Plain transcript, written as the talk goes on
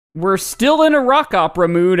we're still in a rock opera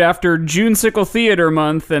mood after Junesicle Theater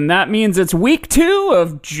Month, and that means it's week 2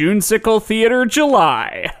 of Junesicle Theater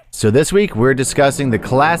July. So this week, we're discussing the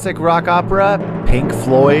classic rock opera, Pink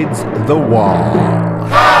Floyd's The Wall.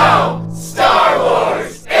 How Star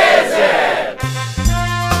Wars is it?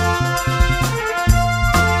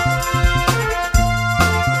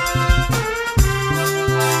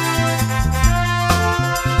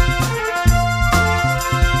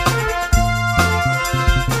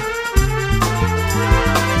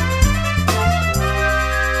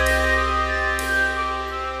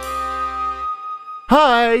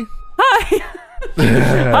 Hi!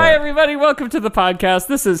 Hi, everybody. Welcome to the podcast.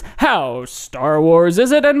 This is How Star Wars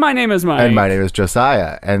Is It? And my name is Mike. And my name is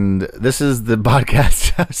Josiah. And this is the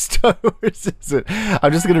podcast, How Star Wars Is It?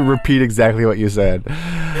 I'm just going to repeat exactly what you said.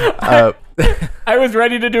 I was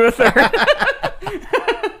ready to do a third.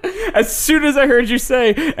 As soon as I heard you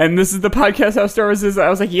say, and this is the podcast, How Star Wars Is It, I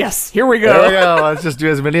was like, yes, here we go. There we go. Let's just do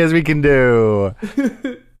as many as we can do.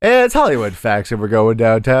 It's Hollywood Facts, and we're going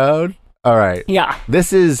downtown. All right. Yeah.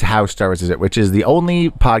 This is How Star Wars Is It, which is the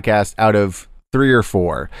only podcast out of 3 or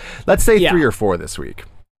 4. Let's say 3 or 4 this week.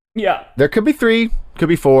 Yeah. There could be 3, could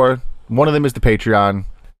be 4. One of them is the Patreon.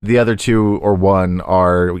 The other 2 or 1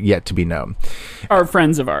 are yet to be known. Are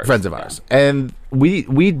friends of ours. Friends of ours. And we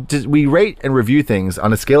rate and review things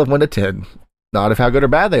on a scale of 1 to 10. Not of how good or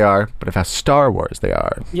bad they are, but of how Star Wars they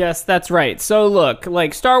are. Yes, that's right. So look,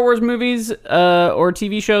 like Star Wars movies or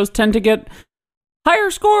TV shows tend to get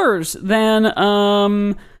higher scores than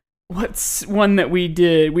what's one that we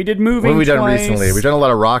did? We did Moving. What have we done twice. recently? We've done a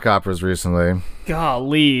lot of rock operas recently.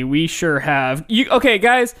 Golly, we sure have. Okay,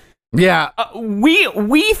 guys? Yeah.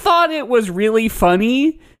 We thought it was really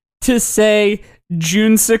funny to say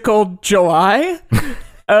Junesicle July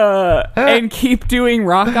and keep doing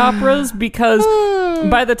rock operas because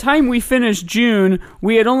by the time we finished June,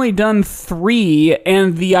 we had only done 3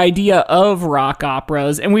 and the idea of rock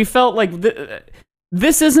operas, and we felt like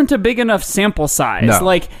this isn't a big enough sample size. No.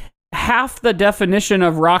 Like, half the definition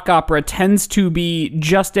of rock opera tends to be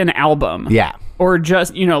just an album. Yeah. Or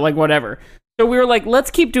just, like, whatever. So we were like, let's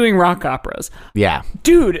keep doing rock operas. Yeah.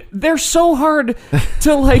 Dude, they're so hard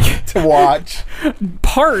to, like... to watch.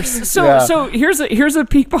 Parse. So here's a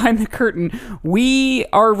peek behind the curtain. We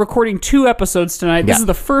are recording 2 episodes tonight. This is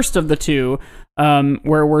the first of the 2,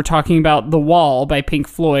 where we're talking about The Wall by Pink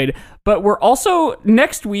Floyd. But we're also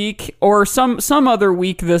next week or some other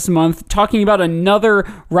week this month talking about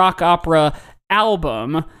another rock opera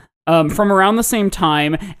album from around the same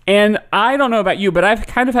time. And I don't know about you, but I've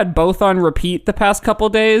kind of had both on repeat the past couple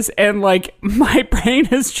days, and like my brain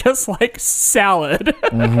is just like salad.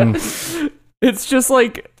 Mm-hmm. It's just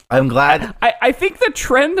like, I'm glad. I think the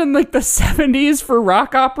trend in like the 70s for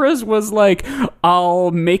rock operas was like,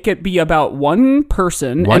 I'll make it be about one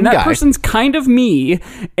person, and that person's kind of me,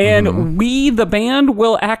 and we, the band,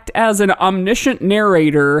 will act as an omniscient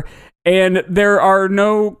narrator, and there are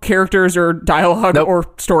no characters or dialogue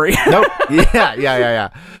or story. Nope. Yeah.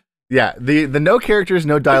 Yeah, the no characters,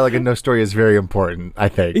 no dialogue, and no story is very important, I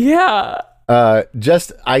think. Yeah.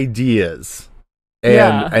 Just ideas.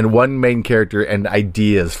 And one main character and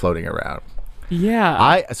ideas floating around. Yeah.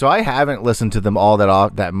 I haven't listened to them all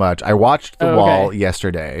that much. I watched The Wall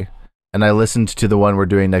yesterday, and I listened to the one we're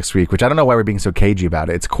doing next week, which I don't know why we're being so cagey about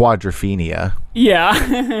it. It's Quadrophenia.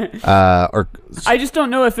 Yeah. Or I just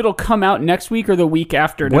don't know if it'll come out next week or the week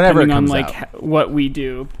after, depending on like what we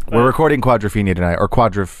do. But we're recording Quadrophenia tonight, or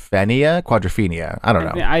Quadrophenia. I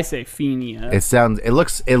don't know. I say Phenia.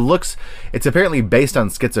 It's apparently based on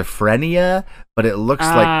schizophrenia, but it looks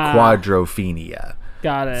like Quadrophenia.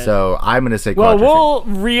 Got it. So I'm going to say Quadrophenia. Well,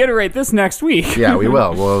 we'll reiterate this next week. Yeah, we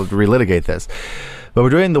will. We'll relitigate this. But we're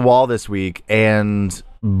doing The Wall this week, and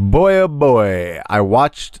boy, oh boy, I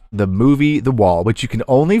watched the movie The Wall, which you can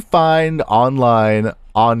only find online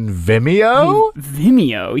on Vimeo.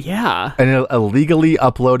 Vimeo, yeah. And illegally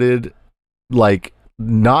uploaded, like,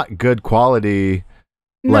 not good quality,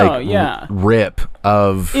 rip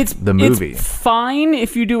of the movie. It's fine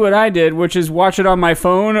if you do what I did, which is watch it on my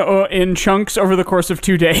phone in chunks over the course of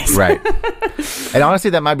 2 days. Right. And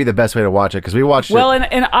honestly, that might be the best way to watch it, because we watched it. Well,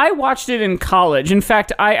 and I watched it in college. In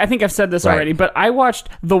fact, I think I've said this already, but I watched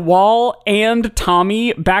The Wall and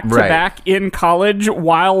Tommy back to back in college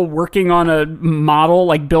while working on a model,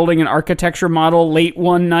 like building an architecture model late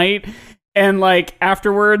one night. And like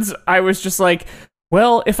afterwards, I was just like,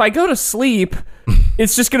 well, if I go to sleep,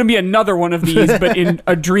 it's just going to be another one of these, but in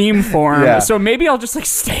a dream form. Yeah. So maybe I'll just like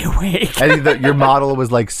stay awake. I think that your model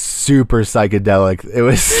was like super psychedelic. It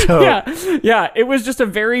was so Yeah. It was just a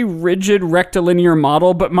very rigid rectilinear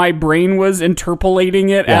model, but my brain was interpolating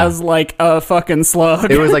it as like a fucking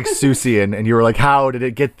slug. It was like Seussian, and you were like, "How did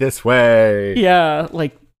it get this way?" Yeah,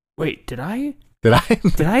 like wait, did I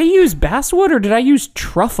Did I use basswood or did I use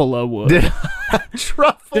truffalo wood?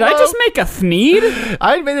 truffle? Did I just make a thneed?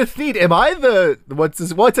 I made a thneed. Am I the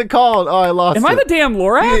what's it called? Oh, I lost. Am I the damn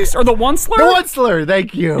Lorax or the Onceler? The Onceler,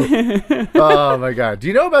 thank you. Oh my god. Do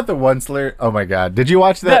you know about the Onceler? Oh my god. Did you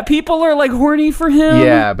watch that? That people are like horny for him?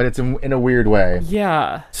 Yeah, but it's in a weird way.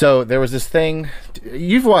 Yeah. So there was this thing.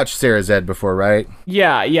 You've watched Sarah Zed before, right?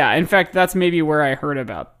 Yeah. In fact, that's maybe where I heard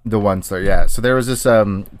about The Onceler, yeah. So there was this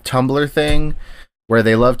Tumblr thing where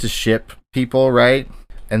they love to ship people, right?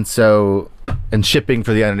 And shipping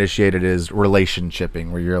for the uninitiated is relation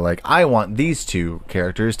shipping, where you're like, I want these two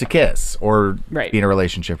characters to kiss or be in a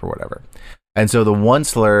relationship or whatever. And so the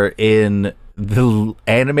Onceler in the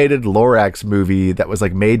animated Lorax movie that was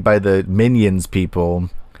like made by the Minions people,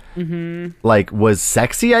 like was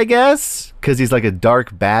sexy, I guess, because he's like a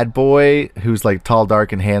dark bad boy who's like tall,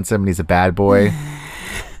 dark, and handsome, and he's a bad boy.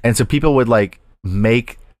 And so people would like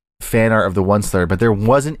make fan art of the Onceler, but there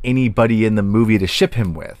wasn't anybody in the movie to ship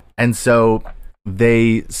him with. And so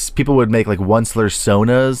people would make like Onceler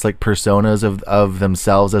sonas, like personas of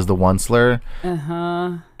themselves as the Onceler,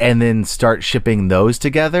 and then start shipping those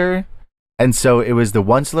together. And so it was the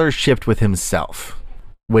Onceler shipped with himself,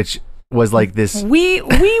 which was like this. We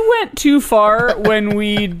went too far when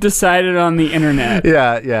we decided on the internet.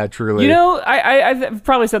 Yeah, truly. You know, I've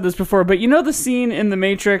probably said this before, but you know the scene in The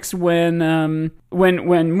Matrix when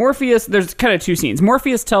Morpheus, there's kind of two scenes.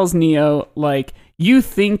 Morpheus tells Neo, like, you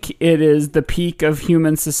think it is the peak of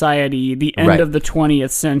human society, the end of the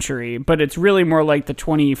 20th century, but it's really more like the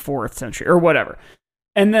 24th century or whatever.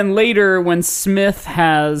 And then later when Smith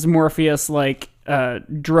has Morpheus like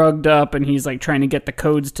drugged up and he's like trying to get the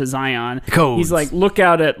codes to Zion, he's like, look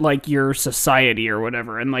out at like your society or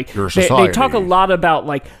whatever. And like they talk a lot about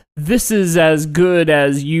like, this is as good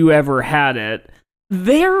as you ever had it.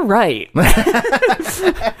 They're right.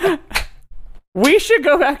 We should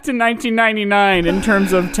go back to 1999 in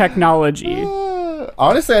terms of technology.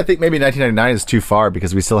 Honestly, I think maybe 1999 is too far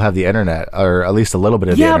because we still have the internet, or at least a little bit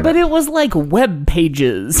of the internet. Yeah, but it was like web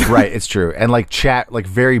pages. Right, it's true. And like chat, like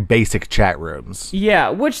very basic chat rooms.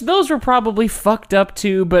 Yeah, which those were probably fucked up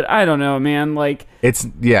too, but I don't know, man. Like it's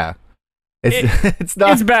not.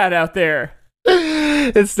 It's bad out there.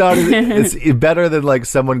 It's not. It's better than like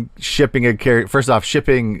someone shipping a character. First off,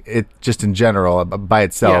 shipping it just in general by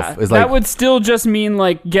itself is like, that would still just mean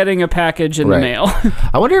like getting a package in the mail.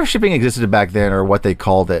 I wonder if shipping existed back then or what they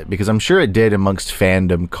called it, because I'm sure it did amongst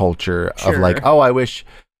fandom culture of like, oh, I wish,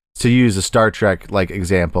 to use a Star Trek like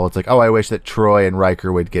example. It's like, oh, I wish that Troy and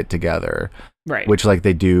Riker would get together. Right. Which like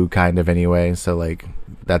they do kind of anyway. So like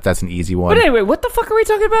that's an easy one. But anyway, what the fuck are we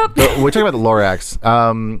talking about? We're talking about the Lorax.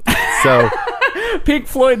 So Pink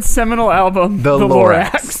Floyd's seminal album, The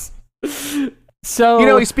Lorax. So you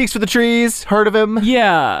know, he speaks for the trees. Heard of him?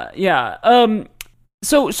 Yeah.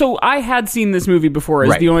 So I had seen this movie before.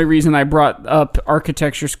 Is the only reason I brought up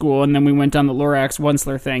architecture school, and then we went down the Lorax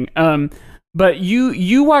Onceler thing. But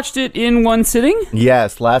you watched it in one sitting?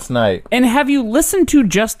 Yes, last night. And have you listened to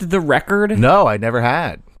just the record? No, I never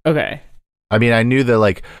had. Okay. I mean, I knew that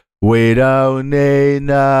like, we don't need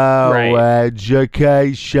no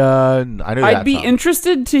education. I knew that. I'd be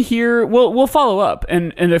interested to hear. We'll follow up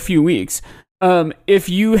in a few weeks. If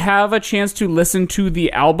you have a chance to listen to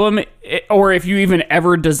the album, or if you even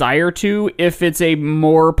ever desire to, if it's a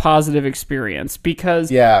more positive experience, because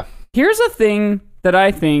here's a thing that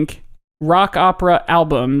I think rock opera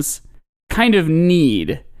albums kind of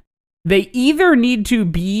need. They either need to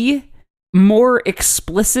be more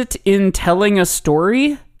explicit in telling a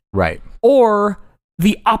story, right, or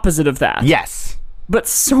the opposite of that. Yes. But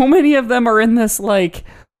so many of them are in this like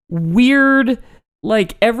weird,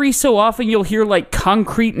 like every so often you'll hear like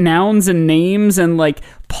concrete nouns and names and like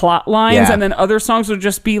plot lines, and then other songs will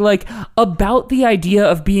just be like about the idea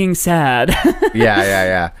of being sad.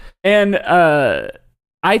 Yeah. And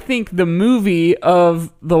I think the movie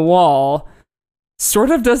of The Wall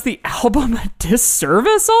sort of does the album a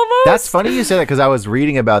disservice almost. That's funny you say that, because I was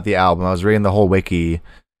reading about the album. I was reading the whole wiki,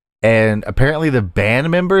 and apparently the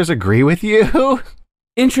band members agree with you.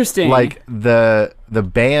 Interesting. Like the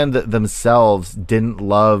band themselves didn't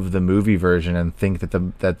love the movie version and think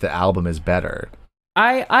that the album is better.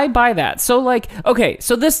 I buy that. So like, okay,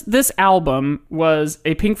 so this album was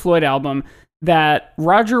a Pink Floyd album that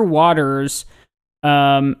Roger Waters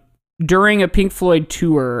during a Pink Floyd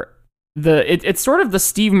tour, it's sort of the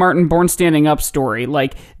Steve Martin Born Standing Up story.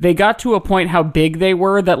 Like, they got to a point how big they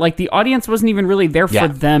were that, like, the audience wasn't even really there for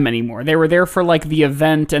them anymore. They were there for, like, the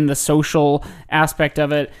event and the social aspect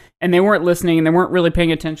of it, and they weren't listening and they weren't really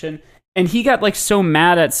paying attention. And he got, like, so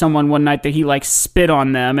mad at someone one night that he, like, spit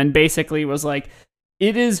on them and basically was like,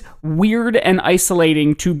 it is weird and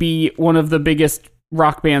isolating to be one of the biggest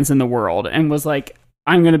rock bands in the world, and was like,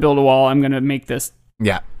 I'm going to build a wall. I'm going to make this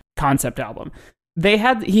concept album. He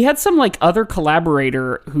had some like other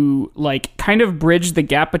collaborator who like kind of bridged the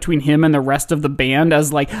gap between him and the rest of the band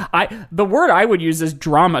as like, the word I would use is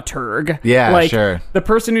dramaturg. Yeah, like, sure. The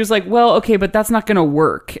person who's like, well, okay, but that's not going to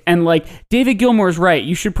work. And like, David Gilmour's right.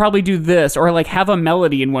 You should probably do this, or like have a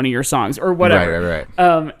melody in one of your songs or whatever.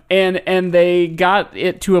 Right. And they got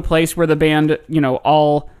it to a place where the band, you know,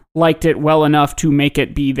 all liked it well enough to make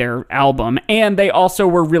it be their album, and they also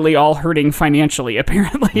were really all hurting financially,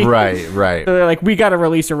 apparently. Right. So they're like, we got to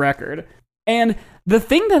release a record. And the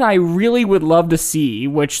thing that I really would love to see,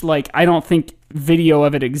 which like I don't think video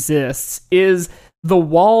of it exists, is the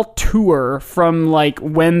Wall tour from like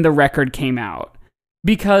when the record came out.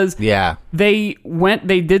 Because they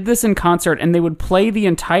did this in concert, and they would play the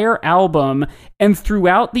entire album, and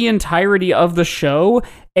throughout the entirety of the show,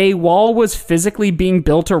 a wall was physically being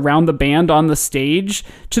built around the band on the stage,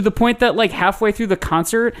 to the point that like halfway through the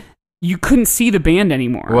concert, you couldn't see the band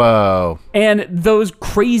anymore. Whoa. And those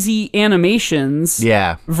crazy animations,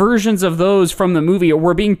 versions of those from the movie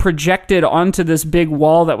were being projected onto this big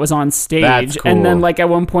wall that was on stage. That's cool. And then like at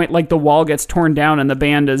one point, like the wall gets torn down and the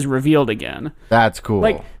band is revealed again. That's cool.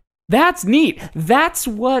 Like, that's neat. That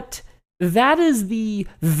is the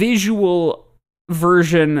visual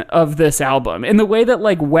version of this album, in the way that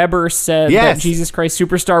like Weber said that Jesus Christ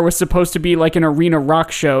Superstar was supposed to be like an arena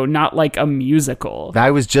rock show, not like a musical.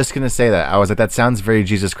 I was just gonna say that. I was like, that sounds very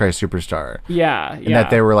Jesus Christ Superstar. And that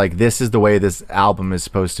they were like, this is the way this album is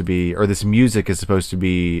supposed to be, or this music is supposed to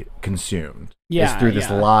be consumed. It's through this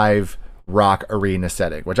live rock arena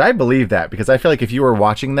setting, which I believe that, because I feel like if you were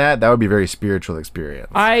watching that would be a very spiritual experience.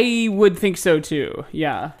 I would think so too.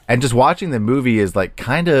 And just watching the movie is like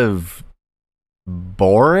kind of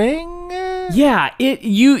boring.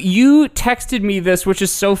 You texted me this, which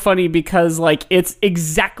is so funny, because like it's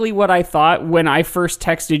exactly what I thought when I first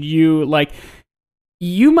texted you. Like,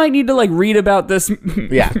 you might need to like read about this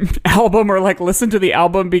album, or like listen to the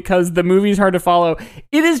album, because the movie's hard to follow.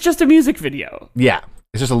 It is just a music video.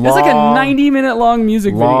 It's just it's like a 90-minute long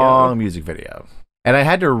music video. And I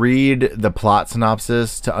had to read the plot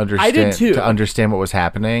synopsis to understand. I did too. To understand what was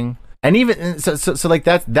happening. And even so like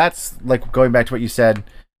that's like going back to what you said.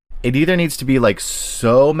 It either needs to be like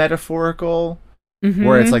so metaphorical,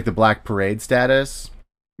 where it's like the Black Parade status,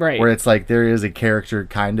 right? Where it's like there is a character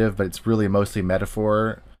kind of, but it's really mostly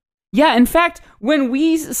metaphor. Yeah, in fact, when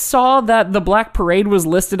we saw that the Black Parade was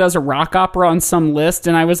listed as a rock opera on some list,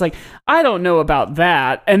 and I was like, I don't know about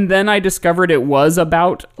that, and then I discovered it was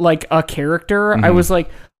about like a character, I was like,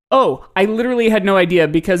 oh, I literally had no idea,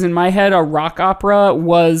 because in my head, a rock opera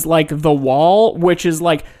was like The Wall, which is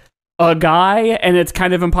like a guy, and it's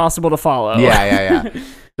kind of impossible to follow. Yeah.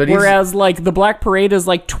 But whereas like the Black Parade is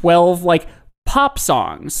like 12 like pop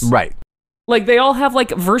songs. Right. Like they all have like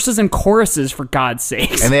verses and choruses, for God's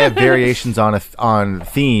sakes. And they have variations on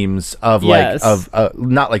themes of like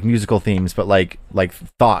not like musical themes, but like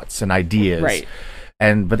thoughts and ideas. Right.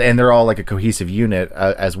 And they're all like a cohesive unit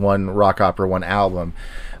as one rock opera, one album.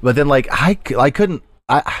 But then like I couldn't.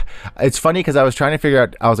 It's funny because I was trying to figure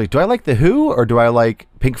out. I was like, do I like the Who or do I like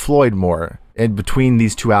Pink Floyd more in between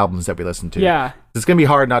these two albums that we listened to? Yeah, it's gonna be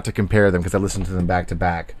hard not to compare them because I listened to them back to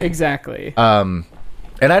back. Exactly.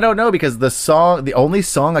 And I don't know, because the only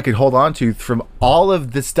song I could hold on to from all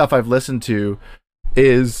of this stuff I've listened to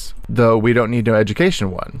is the "We Don't Need No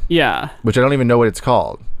Education" one. Yeah, which I don't even know what it's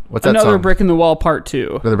called. What's that song? Another Brick in the Wall Part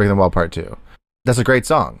 2. Another Brick in the Wall Part 2. That's a great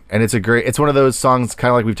song, and it's one of those songs kind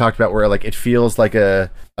of like we've talked about, where like it feels like a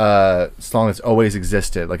song that's always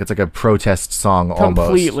existed, like it's like a protest song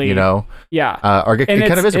completely. Almost, you know? Yeah, or it kind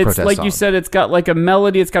of is a protest like song. You said, it's got like a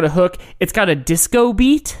melody, it's got a hook, it's got a disco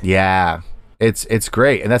beat. Yeah, it's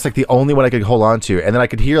great, and that's like the only one I could hold on to, and then I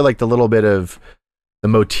could hear like the little bit of the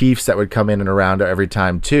motifs that would come in and around every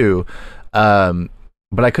time too.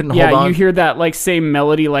 But I couldn't hold on. Yeah, you hear that like same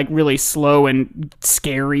melody, like really slow and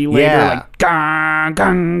scary later, like gang,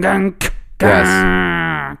 gang, gang,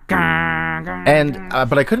 gang, gang. And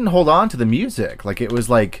but I couldn't hold on to the music. Like it was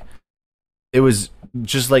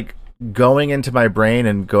just like going into my brain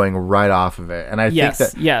and going right off of it. And I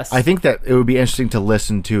think that it would be interesting to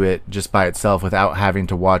listen to it just by itself without having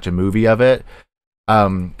to watch a movie of it.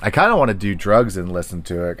 I kind of want to do drugs and listen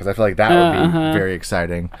to it because I feel like that would be very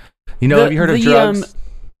exciting. Have you heard of drugs?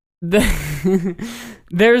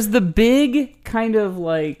 There's the big kind of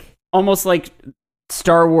like almost like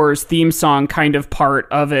Star Wars theme song kind of part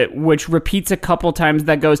of it, which repeats a couple times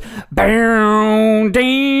that goes bow,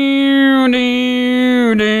 down,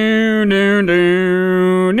 down, down, down,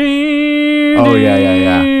 down. Oh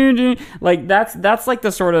yeah. Like that's like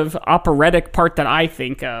the sort of operatic part that I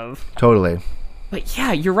think of. Totally. But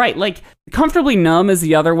yeah, you're right. Like Comfortably Numb is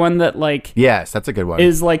the other one that like yes, that's a good one.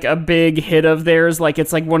 Is like a big hit of theirs. Like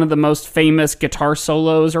it's like one of the most famous guitar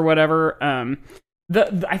solos or whatever.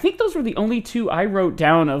 I think those were the only two I wrote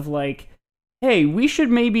down of like, hey, we should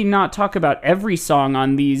maybe not talk about every song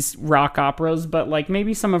on these rock operas, but like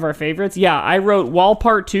maybe some of our favorites. Yeah, I wrote Wall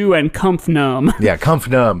Part 2 and Comf Numb. Yeah, Comf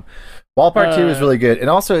Numb. Wall Part 2 is really good. And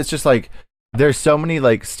also it's just like there's so many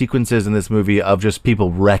like sequences in this movie of just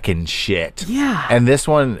people wrecking shit. Yeah. And this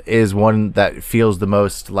one is one that feels the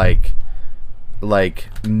most like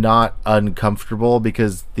not uncomfortable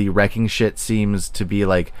because the wrecking shit seems to be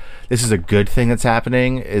like this is a good thing that's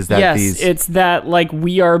happening. Is that yes, it's that like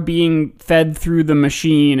we are being fed through the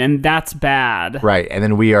machine and that's bad. Right. And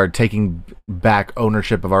then we are taking back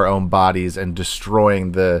ownership of our own bodies and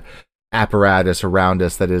destroying the apparatus around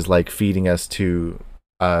us that is like feeding us to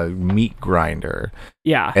a meat grinder.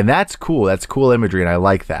 Yeah. And that's cool. That's cool imagery and I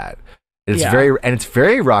like that. It's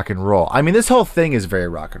very rock and roll. I mean, this whole thing is very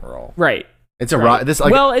rock and roll. Right. It's a rock. This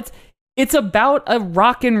like it's about a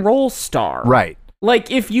rock and roll star. Right.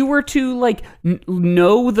 Like if you were to like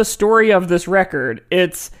know the story of this record,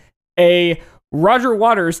 it's a Roger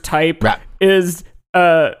Waters type is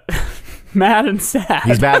mad and sad.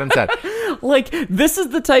 He's mad and sad. Like this is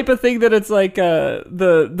the type of thing that it's like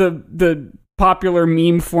the popular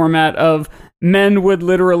meme format of men would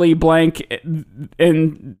literally blank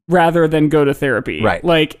and rather than go to therapy. Right.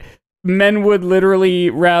 Like men would literally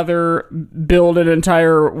rather build an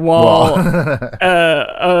entire wall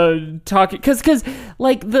talking because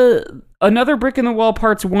like the Another Brick in the Wall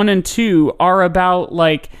parts 1 and 2 are about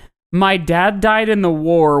like my dad died in the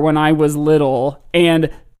war when I was little and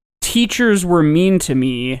teachers were mean to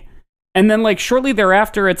me, and then like shortly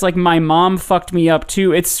thereafter it's like my mom fucked me up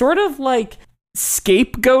too. It's sort of like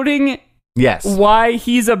scapegoating why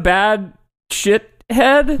he's a bad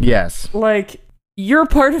shithead. Yes. Like you're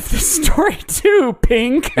part of the story too,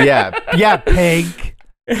 Pink. Yeah, Pink.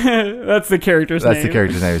 That's the character's name. That's the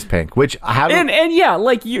character's name is Pink. Which and yeah,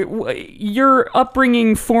 like your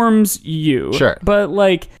upbringing forms you. Sure. But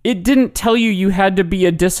like it didn't tell you had to be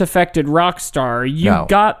a disaffected rock star. You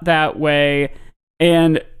got that way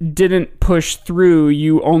and didn't push through.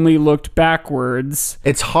 You only looked backwards.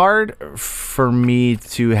 It's hard for me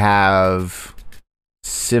to have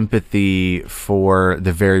sympathy for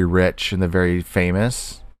the very rich and the very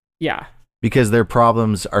famous. Yeah. Because their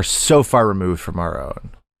problems are so far removed from our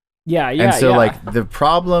own. Yeah. And so like the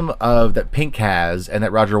problem of that Pink has and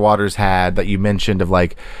that Roger Waters had that you mentioned of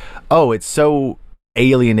like, oh, it's so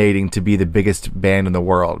alienating to be the biggest band in the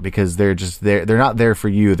world because they're just there. They're not there for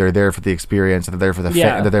you. They're there for the experience. They're there for the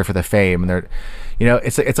they're there for the fame. And they're,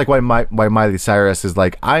 it's like why Miley Cyrus is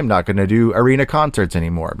like, I'm not going to do arena concerts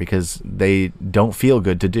anymore because they don't feel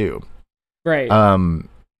good to do. Right.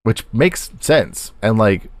 Which makes sense. And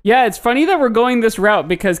like, yeah, it's funny that we're going this route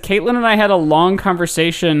because Caitlin and I had a long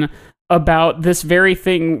conversation about this very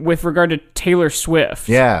thing with regard to Taylor Swift.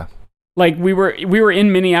 Yeah. Like we were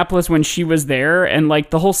in Minneapolis when she was there and like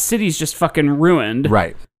the whole city's just fucking ruined.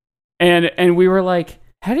 Right. And we were like,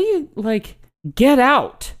 how do you like get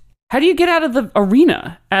out? How do you get out of the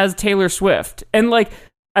arena as Taylor Swift? And like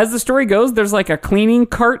as the story goes, there's like a cleaning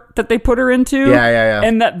cart that they put her into. Yeah.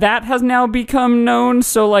 And that has now become known.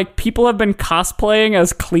 So like people have been cosplaying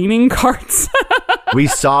as cleaning carts. We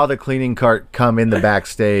saw the cleaning cart come in the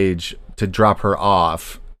backstage to drop her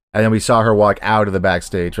off. And then we saw her walk out of the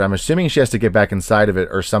backstage. I'm assuming she has to get back inside of it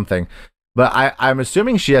or something. But I'm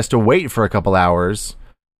assuming she has to wait for a couple hours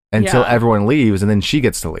until everyone leaves and then she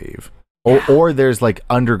gets to leave. Or there's like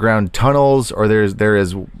underground tunnels or there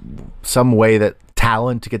is some way that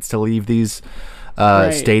talent gets to leave these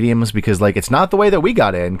stadiums because like it's not the way that we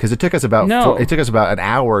got in because it took us about an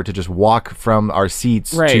hour to just walk from our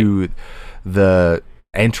seats to the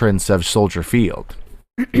entrance of Soldier Field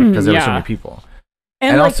because there were so many people.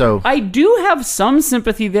 And like, also, I do have some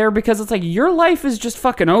sympathy there because it's like your life is just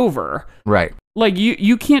fucking over. Right. Like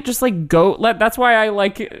you can't just like go. That's why I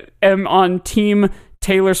like am on team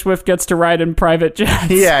Taylor Swift gets to ride in private jets.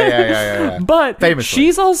 Yeah. But famously,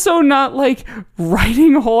 she's also not like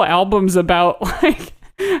writing whole albums about like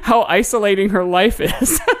how isolating her life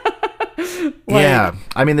is. Yeah,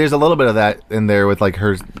 I mean, there's a little bit of that in there with like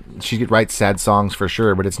her. She writes sad songs for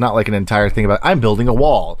sure, but it's not like an entire thing about I'm building a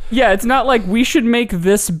wall. Yeah, it's not like we should make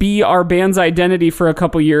this be our band's identity for a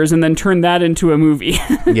couple years and then turn that into a movie.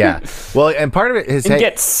 Yeah, well, and part of it is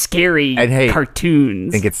get scary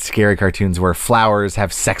cartoons. And get scary cartoons where flowers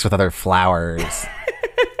have sex with other flowers.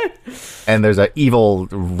 And there's an evil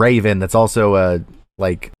raven that's also a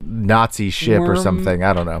like Nazi ship or something.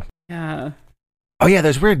 I don't know. Yeah. Oh yeah,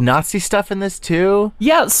 there's weird Nazi stuff in this too.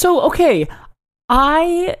 Yeah, so okay,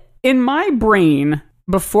 in my brain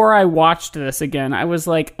before I watched this again, I was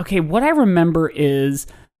like, okay, what I remember is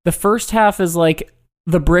the first half is like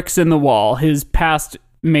the bricks in the wall. His past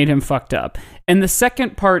made him fucked up. And the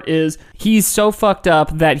second part is he's so fucked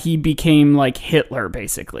up that he became like Hitler,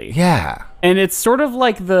 basically. Yeah. And it's sort of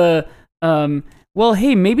like the well,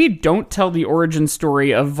 hey, maybe don't tell the origin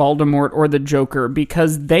story of Voldemort or the Joker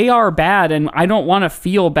because they are bad and I don't want to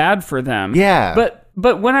feel bad for them. Yeah.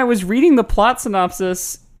 But when I was reading the plot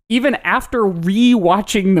synopsis, even after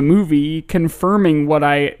re-watching the movie, confirming what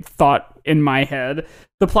I thought in my head,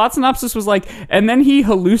 the plot synopsis was like, and then he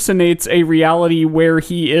hallucinates a reality where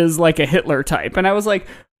he is like a Hitler type. And I was like,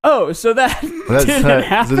 oh, so that didn't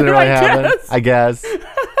happen, didn't really happen, I guess.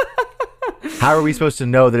 How are we supposed to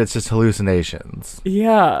know that it's just hallucinations?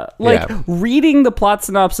 Yeah. Reading the plot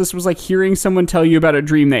synopsis was like hearing someone tell you about a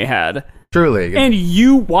dream they had. Truly. And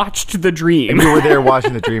you watched the dream. And you were there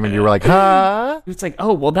watching the dream and you were like, huh? It's like,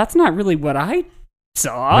 oh, well, that's not really what I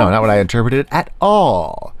saw. No, not what I interpreted at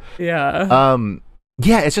all. Yeah.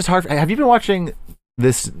 Yeah, it's just hard. Have you been watching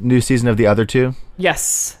this new season of The Other Two?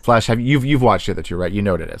 Yes. Flash, you've watched The Other Two, right? You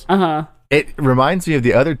know what it is. Uh-huh. It reminds me of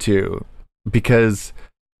The Other Two because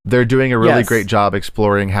they're doing a really great job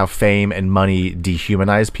exploring how fame and money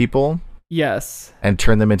dehumanize people. Yes. And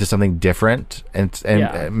turn them into something different and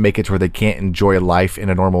make it to where they can't enjoy life in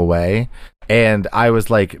a normal way. And I was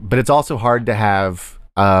like, but it's also hard to have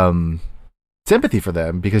sympathy for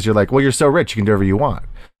them because you're like, well, you're so rich, you can do whatever you want.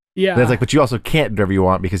 Yeah. And it's like, but you also can't do whatever you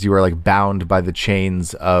want because you are like bound by the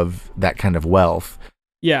chains of that kind of wealth.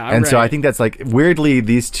 Yeah. And so I think that's like weirdly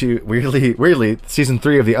season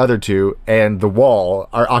 3 of The Other Two and The Wall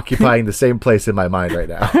are occupying the same place in my mind right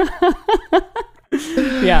now.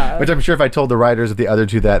 Yeah. Which I'm sure if I told the writers of The Other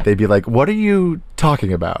Two that, they'd be like, what are you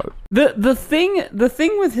talking about? The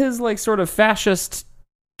thing with his like sort of fascist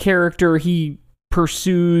character he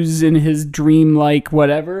pursues in his dream-like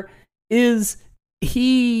whatever is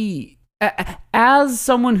he, as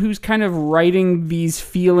someone who's kind of writing these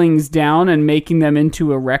feelings down and making them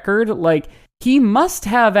into a record, like he must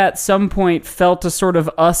have at some point felt a sort of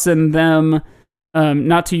us and them,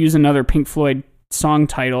 not to use another Pink Floyd song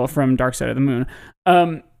title from Dark Side of the Moon,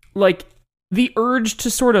 like the urge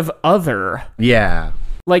to sort of other. Yeah.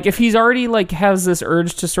 Like if he's already like has this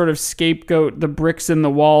urge to sort of scapegoat the bricks in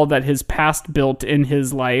the wall that his past built in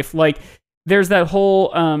his life, like there's that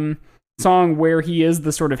whole song where he is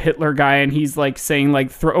the sort of Hitler guy and he's like saying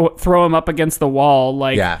like throw him up against the wall,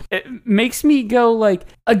 like it makes me go like,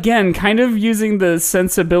 again, kind of using the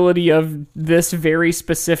sensibility of this very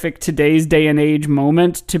specific today's day and age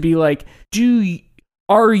moment to be like,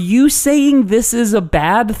 are you saying this is a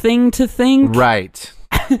bad thing to think? Right.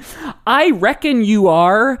 I reckon you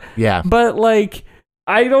are. Yeah. But like,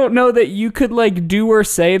 I don't know that you could like do or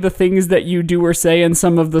say the things that you do or say in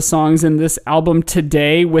some of the songs in this album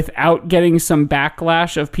today without getting some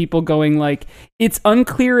backlash of people going like, it's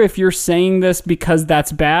unclear if you're saying this because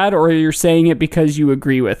that's bad or you're saying it because you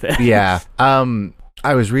agree with it. Yeah.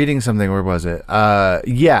 I was reading something. Where was it?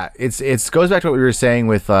 Yeah. It's goes back to what we were saying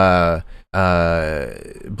with Bloody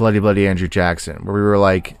Andrew Jackson, where we were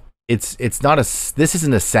like, it's not this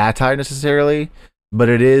isn't a satire necessarily, but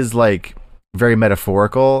it is like very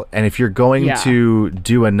metaphorical. And if you're going to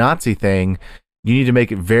do a Nazi thing, you need to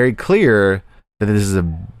make it very clear that this is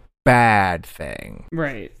a bad thing.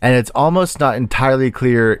 Right. And it's almost not entirely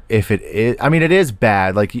clear if it is. I mean, it is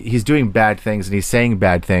bad. Like he's doing bad things and he's saying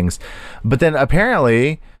bad things. But then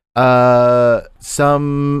apparently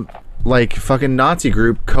some like fucking Nazi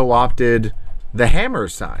group co-opted the hammer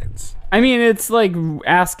signs. I mean, it's like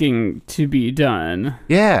asking to be done.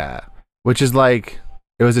 Yeah. Which is like,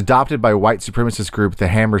 it was adopted by white supremacist group the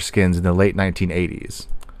Hammerskins in the late 1980s.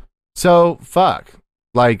 So, fuck.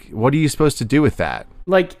 Like, what are you supposed to do with that?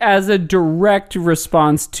 Like, as a direct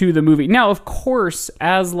response to the movie. Now, of course,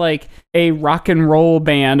 as like a rock and roll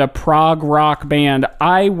band, a prog rock band,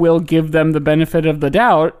 I will give them the benefit of the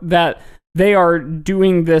doubt that they are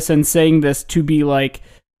doing this and saying this to be like,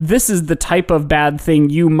 this is the type of bad thing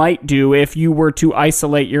you might do if you were to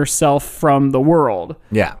isolate yourself from the world.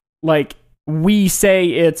 Yeah. Like, we say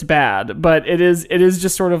it's bad, but it is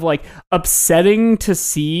just sort of like upsetting to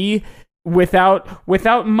see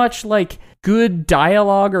without much like good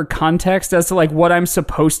dialogue or context as to like what I'm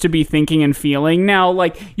supposed to be thinking and feeling. Now,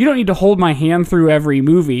 like, you don't need to hold my hand through every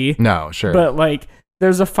movie. No, sure. But like,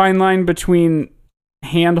 there's a fine line between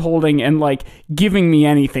hand holding and like giving me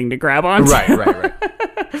anything to grab onto. Right.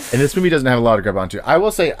 And this movie doesn't have a lot to grab onto. I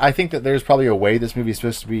will say, I think that there's probably a way this movie is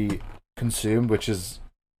supposed to be consumed, which is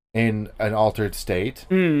in an altered state.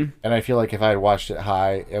 And I feel like if I had watched it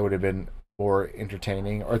high, it would have been more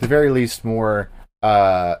entertaining, or at the very least more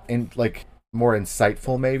more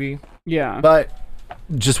insightful, maybe. Yeah. But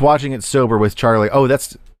just watching it sober with Charlie. Oh,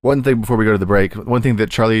 that's one thing before we go to the break. One thing that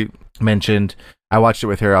Charlie mentioned, I watched it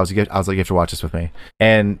with her. I was like, you have to watch this with me.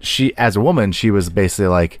 And she, as a woman, she was basically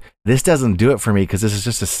like, this doesn't do it for me because this is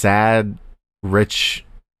just a sad, rich,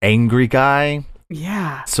 angry guy.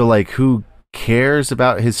 Yeah. So like, who cares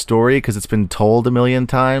about his story because it's been told a million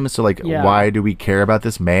times? So like, why do we care about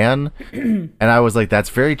this man? And I was like, that's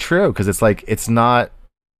very true, because it's like,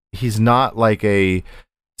 he's not like a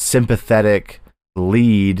sympathetic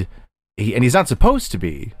lead, and he's not supposed to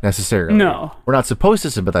be necessarily. No, we're not supposed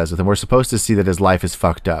to sympathize with him. We're supposed to see that his life is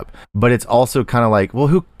fucked up. But it's also kind of like, well,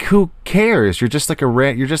 who cares? You're just like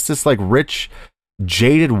you're just this like rich,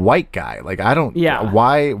 jaded white guy. Like, I don't. Yeah.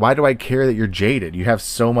 Why do I care that you're jaded? You have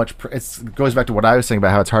so much. It goes back to what I was saying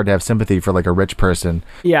about how it's hard to have sympathy for like a rich person.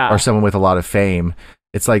 Yeah. Or someone with a lot of fame.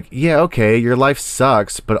 It's like, yeah, okay, your life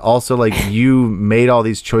sucks, but also like you made all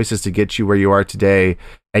these choices to get you where you are today,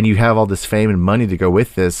 and you have all this fame and money to go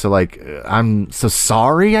with this. So like, I'm so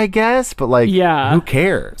sorry, I guess, but like, who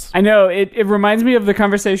cares? I know it reminds me of the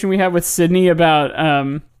conversation we had with Sydney about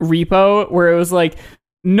Repo, where it was like,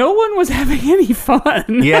 no one was having any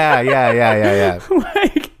fun. Yeah.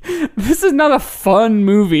 Like, this is not a fun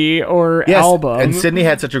movie or album. And Sydney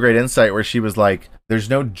had such a great insight where she was like, there's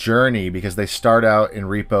no journey, because they start out in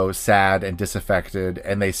Repo sad and disaffected,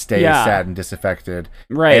 and they stay sad and disaffected.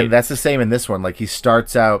 Right. And that's the same in this one. Like, he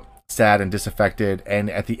starts out sad and disaffected, and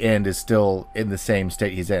at the end is still in the same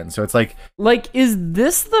state he's in. So it's like, is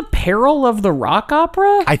this the peril of the rock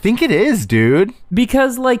opera? I think it is, dude.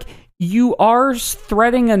 Because like, you are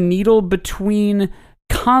threading a needle between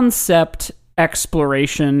concept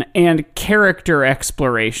exploration and character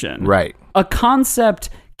exploration. Right. A concept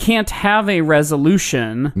can't have a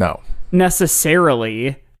resolution. No.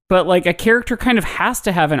 Necessarily. But like, a character kind of has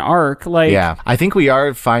to have an arc. Like, yeah, I think we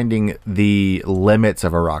are finding the limits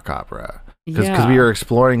of a rock opera. Because we are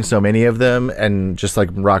exploring so many of them, and just like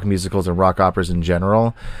rock musicals and rock operas in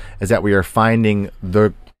general, is that we are finding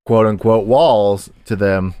the quote-unquote walls to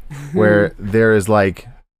them where there is like,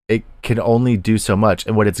 it can only do so much,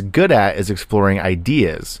 and what it's good at is exploring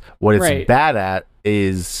ideas. What it's bad at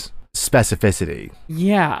is specificity.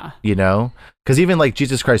 Yeah. You know, because even like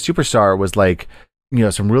Jesus Christ Superstar was like, you know,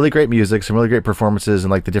 some really great music, some really great performances,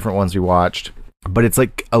 and like the different ones we watched, but it's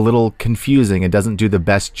like a little confusing. It doesn't do the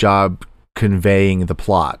best job conveying the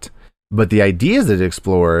plot. But the ideas that it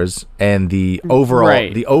explores, and the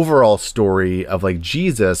overall story of like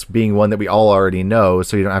Jesus being one that we all already know,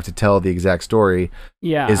 so you don't have to tell the exact story,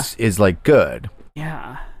 is like good.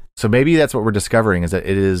 Yeah. So maybe that's what we're discovering, is that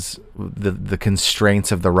it is the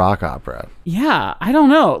constraints of the rock opera. Yeah, I don't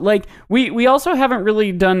know. Like, we also haven't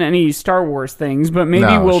really done any Star Wars things, but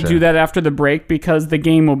maybe we'll do that after the break, because the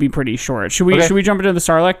game will be pretty short. Should we jump into the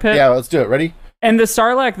Sarlacc pit? Yeah, let's do it. Ready? And the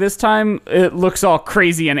Sarlacc this time, it looks all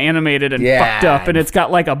crazy and animated and fucked up, and it's got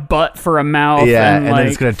like a butt for a mouth. Yeah, and like, then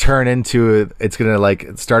it's going to turn into, it's going to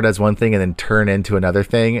like start as one thing and then turn into another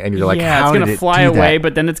thing, and you're like, how it's did gonna it fly do away, that?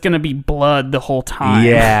 but then it's going to be blood the whole time.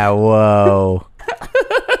 Yeah, whoa.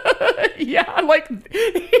 Yeah, like,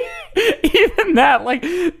 even that, like,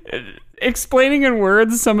 explaining in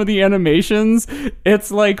words some of the animations,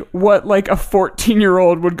 it's like what like a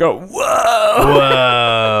 14-year-old would go,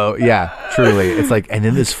 whoa. Yeah, truly. It's like, and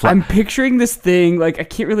then this I'm picturing this thing, like, I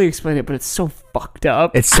can't really explain it, but it's so fucked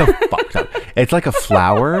up. It's so fucked up. It's like a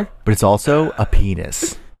flower, but it's also a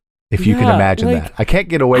penis, if you can imagine like, that. I can't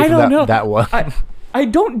get away from that one. I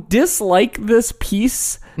don't dislike this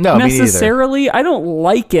piece necessarily. I don't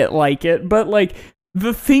like it, but like,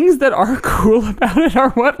 the things that are cool about it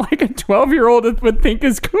are what like a 12-year-old would think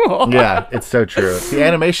is cool. Yeah, it's so true. The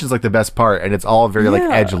animation's like the best part, and it's all very like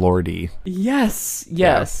edgelordy. Yes.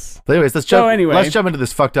 Yeah. But anyways, let's jump into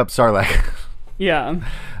this fucked up Sarlacc. Yeah.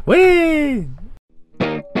 Whee!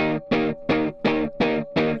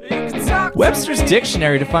 Webster's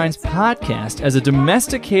Dictionary defines podcast as a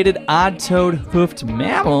domesticated odd-toed hoofed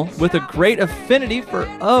mammal with a great affinity for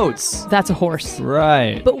oats. That's a horse.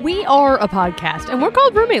 Right. But we are a podcast, and we're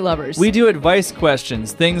called Roommate Lovers. We do advice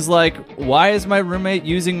questions. Things like, why is my roommate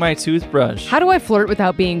using my toothbrush? How do I flirt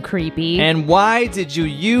without being creepy? And why did you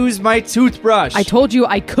use my toothbrush? I told you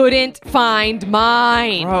I couldn't find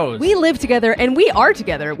mine. Gross. We live together, and we are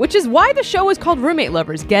together, which is why the show is called Roommate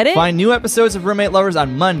Lovers. Get it? Find new episodes of Roommate Lovers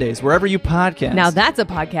on Mondays, wherever you podcast. Now that's a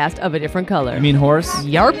podcast of a different color. I mean horse?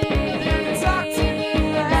 Yarp.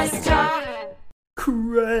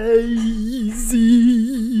 Crazy.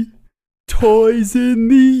 Toys in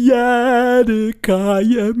the attic. I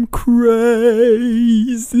am crazy.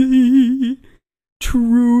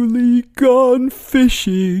 Truly gone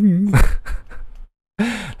fishing.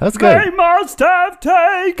 That's good. They must have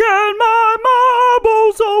taken my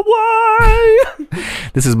marbles away.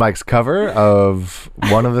 This is Mike's cover of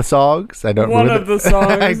one of the songs. I don't remember the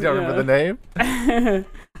songs. I don't remember the name.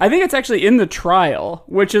 I think it's actually in the trial,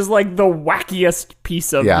 which is like the wackiest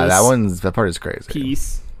piece of this that part is crazy.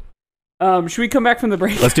 piece. Should we come back from the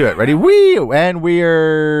break? Let's do it. Ready? And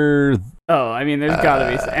we're Oh, I mean, there's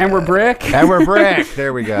gotta be. And we're brick. And we're brick.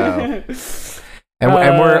 There we go. And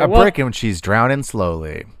we're a brick, and she's drowning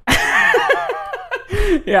slowly.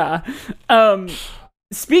 Yeah.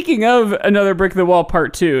 Speaking of Another Brick in the Wall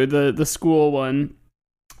Part 2, the school one,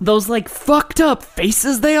 those like fucked up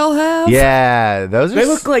faces they all have. Yeah, they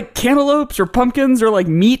look like cantaloupes or pumpkins or like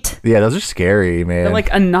meat. Yeah, those are scary, man. They're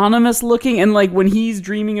like anonymous looking, and like when he's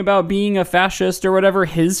dreaming about being a fascist or whatever,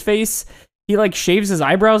 his face, he like shaves his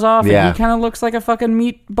eyebrows off, and he kind of looks like a fucking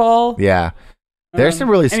meatball. Yeah. There's some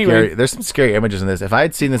scary images in this. If I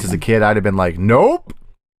had seen this as a kid, I'd have been like, nope.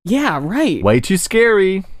 Yeah, right. Way too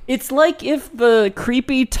scary. It's like if the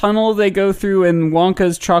creepy tunnel they go through in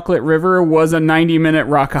Wonka's Chocolate River was a 90-minute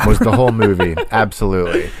rock opera. Was the whole movie.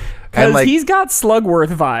 Absolutely. Because he's got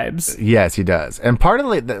Slugworth vibes. Yes, he does. And part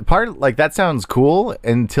of that sounds cool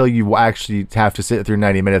until you actually have to sit through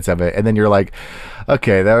 90 minutes of it, and then you're like,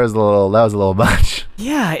 okay, that was a little much.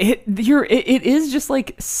 Yeah, it is just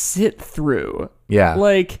like sit through. Yeah,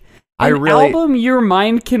 like album, your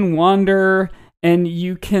mind can wander, and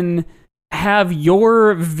you can have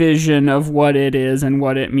your vision of what it is and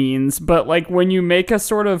what it means. But like when you make a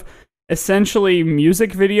sort of essentially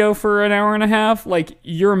music video for an hour and a half, like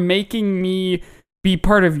you're making me be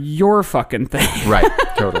part of your fucking thing. Right,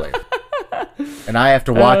 totally. And I have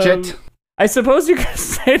to watch it. I suppose you could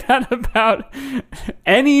say that about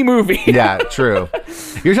any movie. Yeah, true.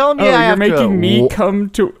 You're telling me you're making me come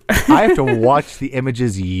to... I have to watch the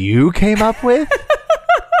images you came up with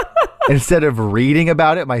instead of reading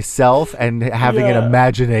about it myself and having an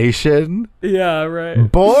imagination. Yeah,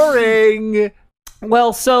 right. Boring.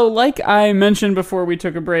 Well, so like I mentioned before we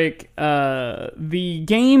took a break, the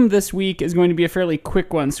game this week is going to be a fairly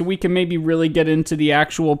quick one, so we can maybe really get into the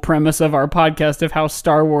actual premise of our podcast of how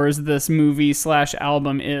Star Wars this movie /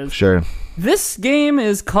 album is. Sure. This game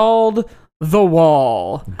is called The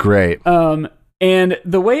Wall. Great. And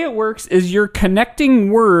the way it works is you're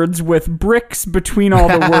connecting words with bricks between all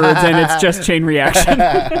the words, and it's just chain reaction.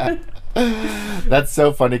 That's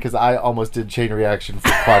so funny because I almost did chain reaction for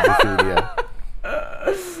Quadrophobia.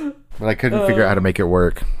 But I couldn't figure out how to make it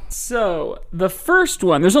work. So, the first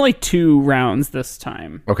one, there's only 2 rounds this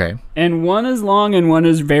time. Okay. And one is long and one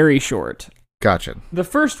is very short. Gotcha. The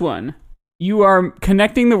first one, you are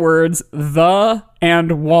connecting the words the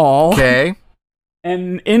and wall. Okay.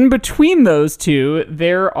 And in between those two,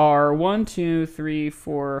 there are 1, 2, 3,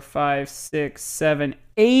 4, 5, 6, 7,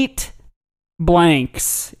 8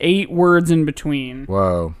 blanks. 8 words in between.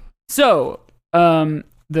 Whoa. So, for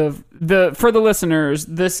the listeners,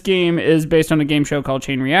 this game is based on a game show called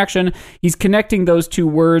Chain Reaction. He's connecting those 2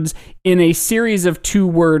 words in a series of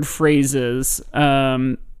 2-word phrases,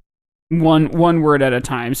 one word at a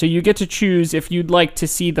time. So you get to choose if you'd like to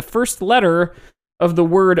see the first letter of the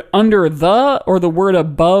word under the or the word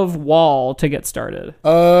above wall to get started.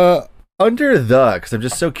 Under the, because I'm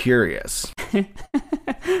just so curious.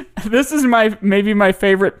 This is maybe my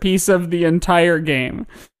favorite piece of the entire game.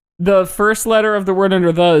 The first letter of the word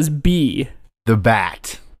under the is B. The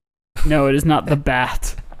bat. No, it is not the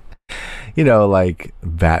bat. You know, like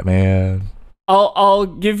Batman. I'll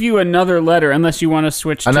give you another letter unless you want to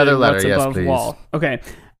switch another to letter, what's yes, above please. wall. Okay.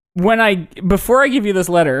 Before I give you this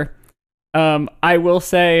letter, I will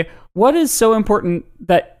say what is so important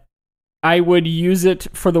that I would use it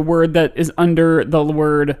for the word that is under the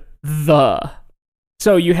word the.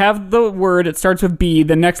 So you have the word, it starts with B,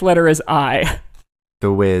 the next letter is I.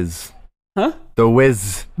 The whiz. Huh? The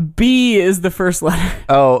whiz. B is the first letter.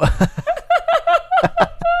 Oh.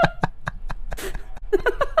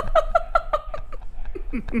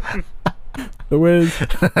 The Wiz.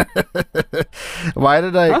 Why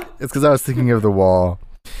did I? Huh? It's because I was thinking of the wall.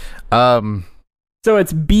 So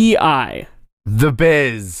it's B-I. The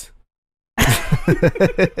Biz.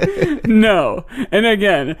 No. And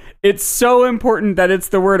again, it's so important that it's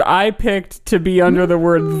the word I picked to be under the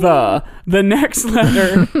word the. The next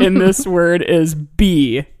letter in this word is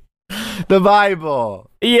B. The Bible.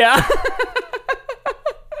 Yeah.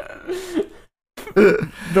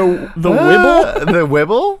 the Wibble? The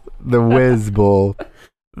Wibble? The Whizbull.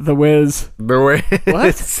 The Wiz. The Wiz.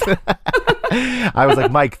 What? I was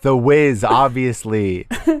like, Mike, the Wiz, obviously.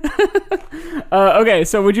 Okay,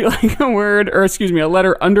 so would you like a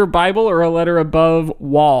letter under Bible or a letter above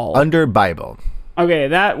wall? Under Bible. Okay,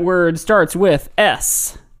 that word starts with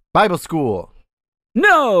S. Bible school.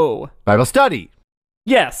 No! Bible study.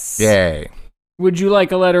 Yes. Yay. Would you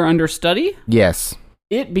like a letter under study? Yes.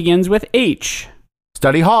 It begins with H.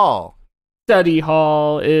 Study hall. Study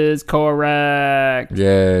hall is correct.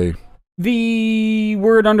 Yay. The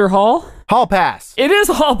word under hall? Hall pass. It is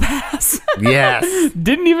hall pass. Yes.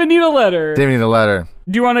 Didn't even need a letter. Didn't need a letter.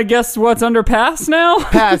 Do you want to guess what's under pass now?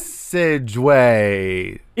 Passageway.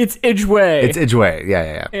 It's Idgeway. It's Idgeway.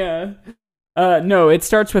 Yeah. Yeah. No, it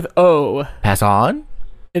starts with O. Pass on.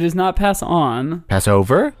 It is not pass on. Pass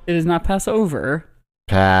over. It is not pass over.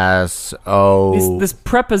 Pass. Oh. This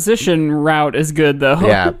preposition route is good, though.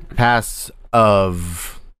 Yeah. Pass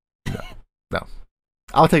of. No.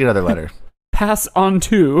 I'll take another letter. Pass on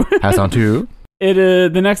to. Pass on to. The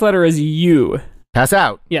next letter is U. Pass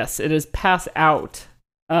out. Yes, it is pass out.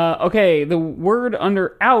 Okay, the word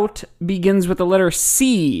under out begins with the letter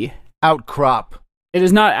C. Outcrop. It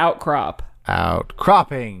is not outcrop.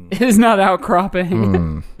 Outcropping. It is not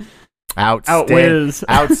outcropping. Outstanding.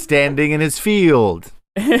 Outstanding in his field.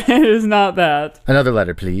 It is not that. Another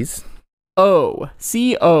letter, please. O.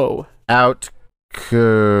 C-O.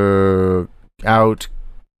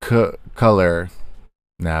 Color.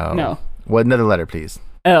 No. No. What? Another letter, please.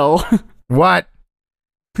 L. What?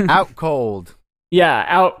 Out cold. Yeah,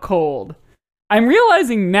 out cold. I'm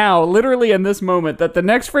realizing now, literally in this moment, that the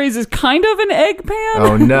next phrase is kind of an eggpan.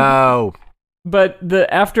 Oh, no. But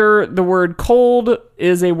after the word cold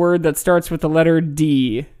is a word that starts with the letter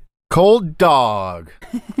D. Cold dog.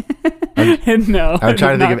 No. I'm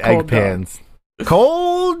trying to think of egg dog. pans.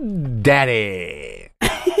 Cold daddy.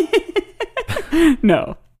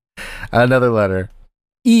 No. Another letter.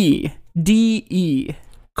 E. D-E.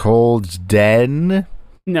 Cold den.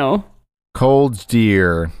 No. Cold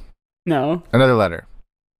deer. No. Another letter.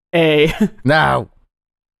 A. No.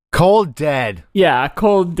 Cold dead. Yeah,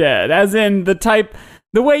 cold dead. As in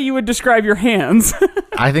the way you would describe your hands.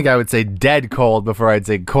 I think I would say dead cold before I'd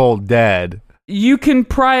say cold dead. You can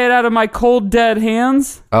pry it out of my cold dead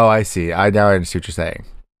hands? Oh, I see. Now I understand what you're saying.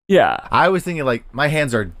 Yeah. I was thinking like my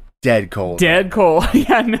hands are dead cold. Dead cold.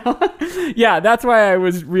 Yeah, no. Yeah, that's why I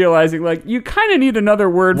was realizing like you kind of need another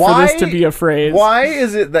word for this to be a phrase. Why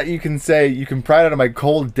is it that you can say you can pry it out of my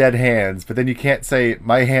cold dead hands, but then you can't say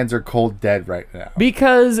my hands are cold dead right now?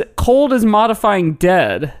 Because cold is modifying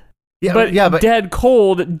dead. Yeah, but but dead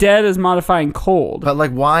cold, dead is modifying cold. But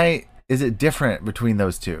like why is it different between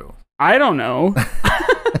those two? I don't know.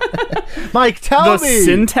 Mike, tell me. The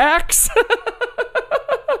syntax?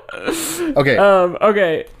 Okay.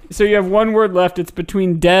 Okay. So you have one word left. It's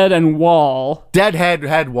between dead and wall. Dead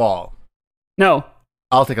head wall. No.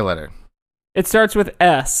 I'll take a letter. It starts with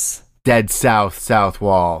S. Dead south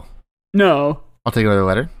wall. No. I'll take another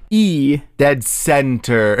letter. E. Dead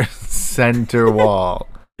center wall.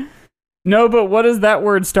 No, but what does that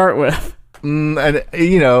word start with? And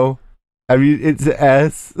you know, I mean, it's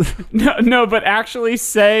S. No, but actually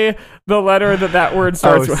say the letter that word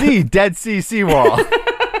starts with. C. Dead sea wall.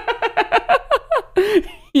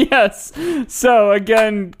 Yes. So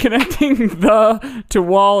again, connecting the to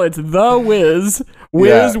wall, it's the Wiz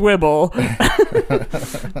Wibble.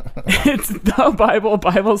 It's the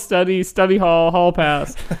Bible study hall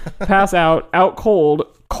pass out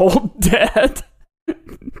cold dead.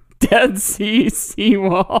 Dead sea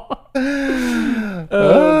wall. Brother.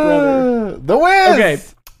 The Wiz. Okay,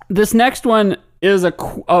 this next one is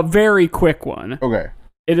a very quick one. Okay.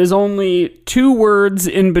 It is only 2 words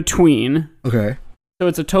in between. Okay. So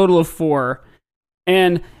it's a total of 4.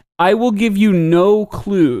 And I will give you no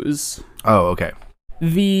clues. Oh, okay.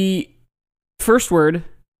 The first word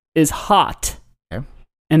is hot. Okay.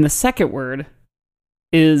 And the second word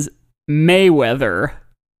is Mayweather.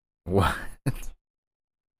 What?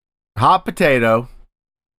 Hot potato.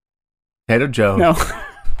 Potato Jones. No.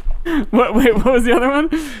 What was the other one?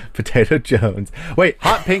 Potato Jones. Wait,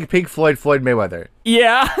 hot pink Floyd Mayweather.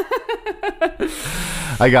 Yeah.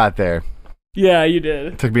 I got there. Yeah, you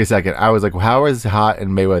did. It took me a second. I was like, how is Hot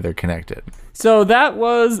and Mayweather connected? So that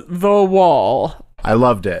was The Wall. I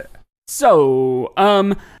loved it. So,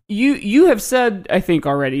 you have said, I think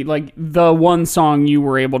already, like the one song you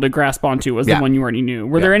were able to grasp onto was the one you already knew.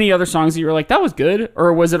 Were there any other songs that you were like, that was good?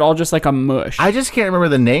 Or was it all just like a mush? I just can't remember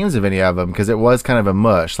the names of any of them because it was kind of a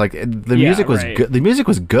mush. Like the music was good. The music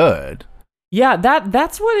was good. Yeah,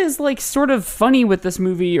 that's what is like sort of funny with this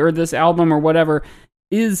movie or this album or whatever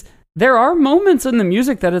is there are moments in the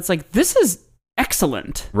music that it's like, this is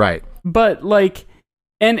excellent. Right. But like,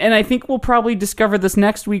 and I think we'll probably discover this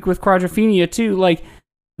next week with Quadrophenia too, like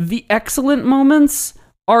the excellent moments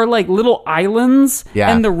are like little islands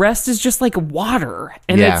and the rest is just like water.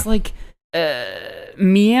 And it's like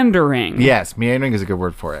meandering. Yes, meandering is a good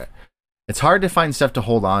word for it. It's hard to find stuff to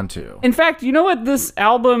hold on to. In fact, you know what this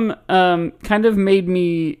album kind of made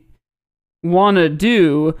me want to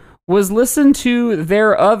do was listen to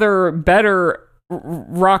their other better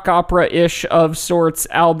rock opera-ish of sorts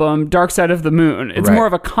album, Dark Side of the Moon. It's more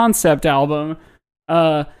of a concept album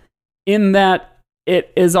in that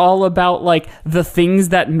it is all about like the things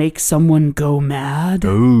that make someone go mad.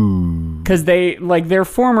 Ooh. Because they, like their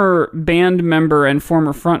former band member and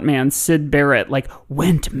former frontman, Sid Barrett, like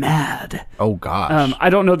went mad. Oh gosh. I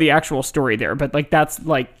don't know the actual story there, but like that's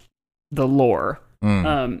like the lore.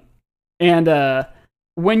 And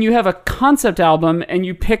when you have a concept album and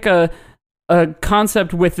you pick a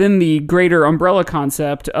concept within the greater umbrella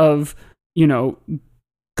concept of, you know,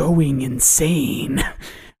 going insane.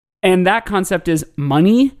 And that concept is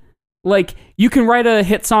money. Like, you can write a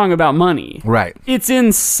hit song about money. Right. It's in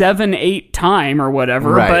 7/8 time or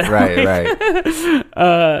whatever. Right, but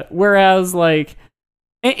right. Whereas, like,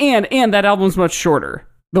 and that album's much shorter.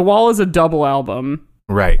 The Wall is a double album.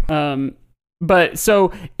 Right. But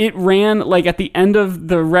so it ran like at the end of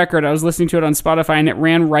the record, I was listening to it on Spotify and it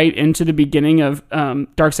ran right into the beginning of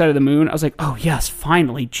Dark Side of the Moon. I was like, oh yes,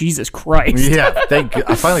 finally, Jesus Christ. Yeah,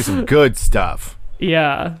 finally some good stuff.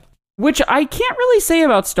 Yeah. Which I can't really say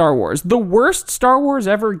about Star Wars. The worst Star Wars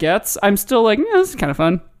ever gets, I'm still like, this is kind of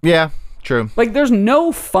fun. Yeah, true. Like there's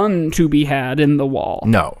no fun to be had in The Wall.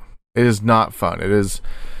 No, it is not fun. It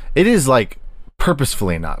is like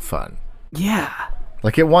purposefully not fun. Yeah.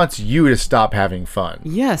 Like it wants you to stop having fun.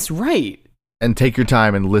 Yes, right. And take your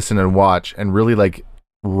time and listen and watch and really like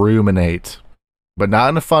ruminate, but not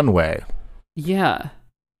in a fun way. Yeah.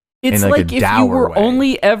 It's like if you were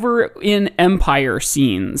only ever in Empire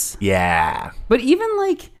scenes. Yeah. But even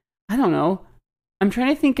like, I don't know. I'm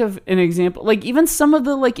trying to think of an example. Like even some of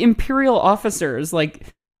the like Imperial officers, like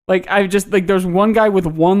I've just like there's one guy with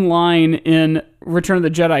one line in Return of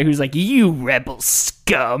the Jedi who's like, "You rebel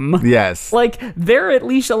scum." Yes. Like they're at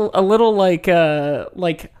least a little like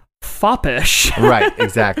foppish. Right,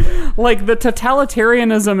 exactly. Like the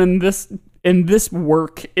totalitarianism in this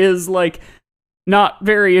work is like not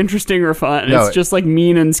very interesting or fun. No, it's just like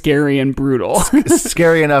mean and scary and brutal.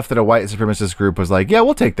 Scary enough that a white supremacist group was like, "Yeah,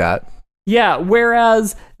 we'll take that." Yeah,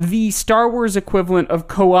 whereas the Star Wars equivalent of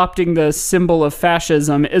co-opting the symbol of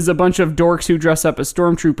fascism is a bunch of dorks who dress up as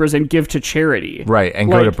stormtroopers and give to charity. Right,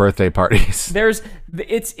 and go to birthday parties.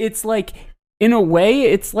 It's like, in a way,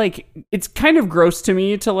 it's like, it's kind of gross to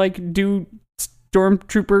me to like do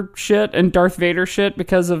stormtrooper shit and Darth Vader shit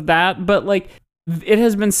because of that, but like, it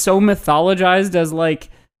has been so mythologized as like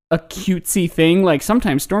a cutesy thing, like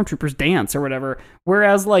sometimes stormtroopers dance or whatever,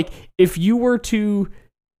 whereas like, if you were to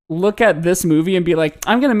look at this movie and be like,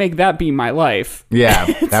 I'm gonna make that be my life. Yeah,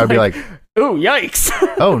 that would be like, oh yikes.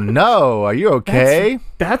 Oh no, are you okay?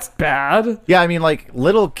 That's bad. Yeah, I mean, like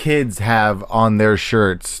little kids have on their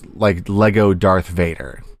shirts like Lego Darth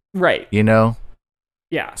Vader, right? You know?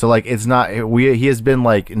 Yeah. So like, it's not he has been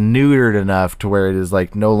like neutered enough to where it is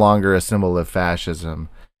like no longer a symbol of fascism.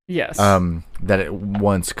 Yes. That it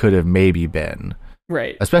once could have maybe been.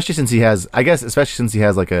 Right. Especially since he has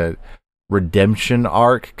like a redemption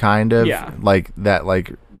arc, kind of. Yeah. Like that,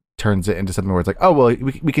 like turns it into something where it's like, oh well,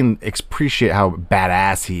 we can appreciate how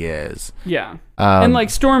badass he is. Yeah. And like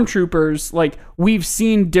stormtroopers, like we've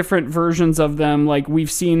seen different versions of them. Like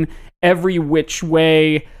we've seen every which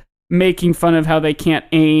way making fun of how they can't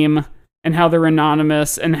aim and how they're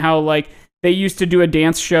anonymous and how like they used to do a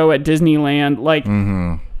dance show at Disneyland. Like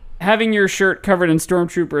having your shirt covered in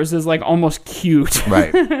stormtroopers is like almost cute.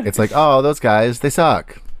 Right. It's like, oh, those guys, they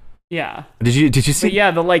suck. Yeah. Did you see? But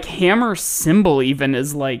yeah, the like hammer symbol even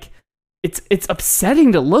is like it's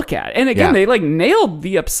upsetting to look at. And again, they like nailed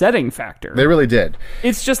the upsetting factor. They really did.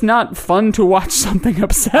 It's just not fun to watch something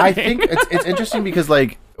upsetting. I think it's interesting because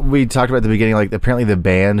like we talked about at the beginning, like apparently the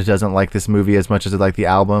band doesn't like this movie as much as they like the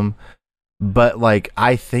album. But like,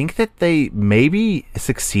 I think that they maybe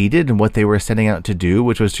succeeded in what they were setting out to do,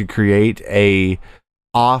 which was to create a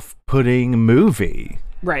off-putting movie.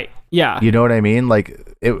 Right. Yeah. You know what I mean?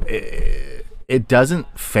 Like it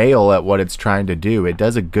doesn't fail at what it's trying to do. It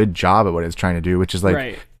does a good job at what it's trying to do, which is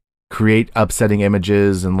like create upsetting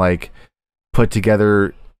images and like put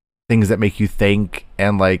together things that make you think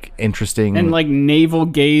and like interesting and like navel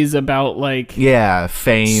gaze about like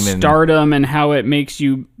fame and stardom and how it makes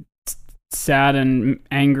you sad and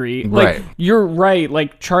angry. Like you're right,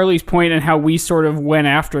 like Charlie's point and how we sort of went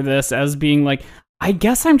after this as being like, I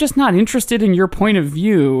guess I'm just not interested in your point of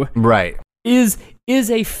view. Right. Is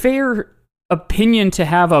a fair opinion to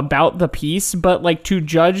have about the piece, but like to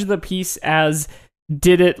judge the piece as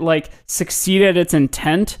did it like succeed at its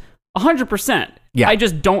intent? 100%. Yeah. I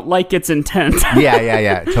just don't like its intent.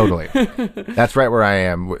 yeah, totally. That's right where I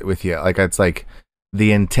am with you. Like, it's like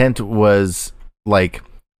the intent was like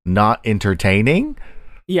not entertaining.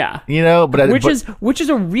 Yeah. You know, which is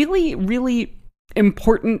a really, really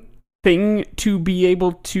important thing to be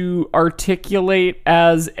able to articulate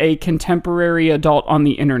as a contemporary adult on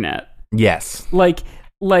the internet. Yes. Like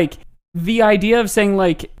the idea of saying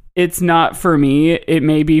like, it's not for me, it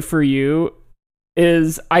may be for you,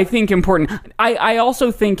 is, I think, important. I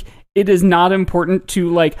also think it is not important to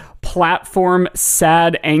like platform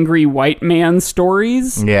sad, angry white man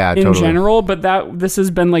stories in general, but this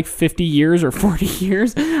has been like 50 years or 40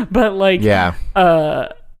 years. But like,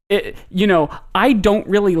 I don't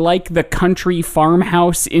really like the country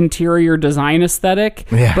farmhouse interior design aesthetic,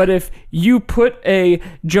 but if you put a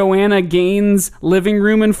Joanna Gaines living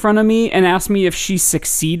room in front of me and asked me if she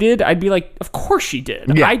succeeded, I'd be like, of course she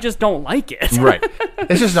did. Yeah. I just don't like it. Right.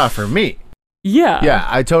 It's just not for me. Yeah. Yeah,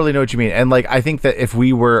 I totally know what you mean. And like, I think that if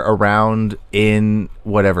we were around in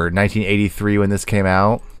 1983 when this came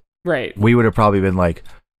out, right, we would have probably been like,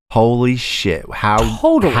 holy shit, how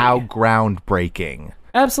groundbreaking.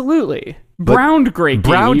 Absolutely.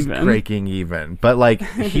 Groundbreaking even. But like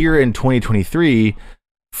here in 2023,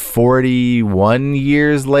 41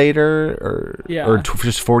 years later or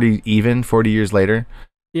just 40 years later.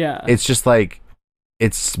 Yeah. It's just like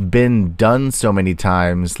it's been done so many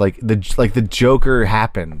times. Like the Joker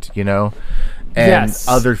happened, you know? And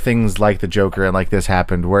other things like the Joker and like this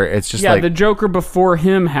happened where it's just like the Joker before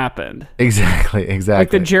him happened. Exactly. Like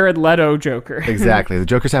the Jared Leto Joker. Exactly. The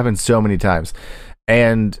Joker's happened so many times.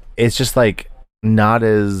 And it's just like not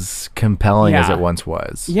as compelling as it once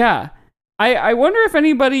was. Yeah. I wonder if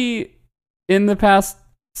anybody in the past,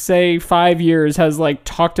 say, 5 years has like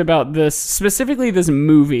talked about this, specifically this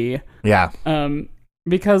movie. Yeah.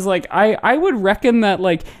 Because like I would reckon that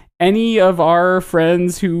like any of our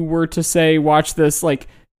friends who were to say watch this like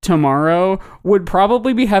tomorrow would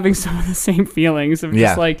probably be having some of the same feelings of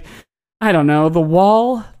just like, I don't know, the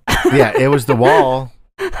wall. Yeah, it was the wall.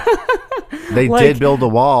 They did build a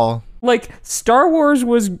wall. Like, Star Wars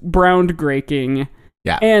was groundbreaking.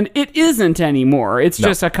 Yeah. And it isn't anymore. It's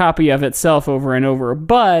just a copy of itself over and over.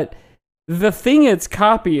 But the thing it's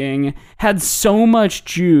copying had so much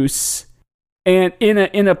juice and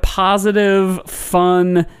in a positive,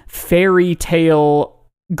 fun, fairy tale,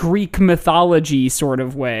 Greek mythology sort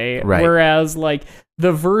of way. Right. Whereas, like,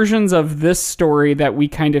 the versions of this story that we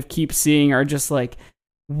kind of keep seeing are just like,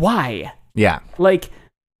 why? Yeah. Like,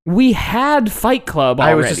 we had Fight Club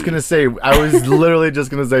already. I was literally just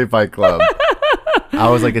going to say Fight Club. I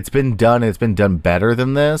was like, it's been done. It's been done better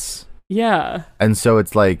than this. Yeah. And so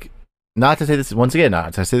it's like, not to say this, once again,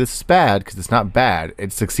 not to say this is bad, because it's not bad.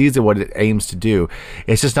 It succeeds at what it aims to do.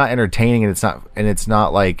 It's just not entertaining, and it's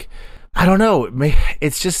not like, I don't know.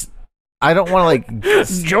 It's just, I don't want to like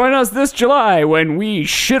join us this July when we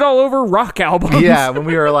shit all over rock albums. Yeah, when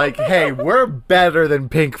we were like, hey, we're better than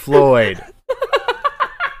Pink Floyd.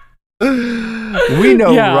 We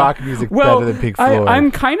know rock music better than Pink Floyd. I'm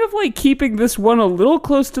kind of like keeping this one a little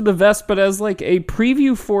close to the vest, but as like a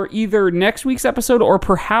preview for either next week's episode or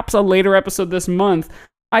perhaps a later episode this month.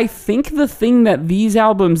 I think the thing that these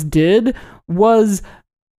albums did was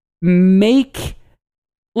make,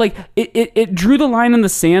 like, it drew the line in the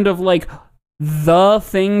sand of like the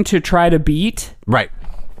thing to try to beat. Right.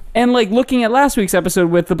 And like looking at last week's episode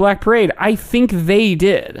with the Black Parade, I think they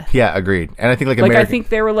did. Yeah, agreed. And I think I think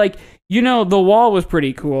they were like, you know, The Wall was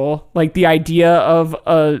pretty cool. Like the idea of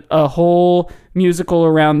a whole musical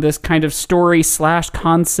around this kind of story /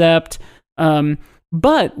 concept.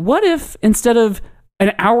 But what if instead of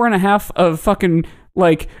an hour and a half of fucking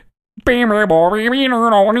like, what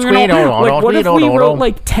if we wrote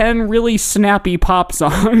like 10 really snappy pop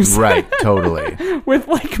songs? Right, totally. With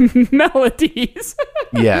like melodies.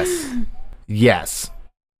 Yes.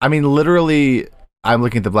 I mean, literally, I'm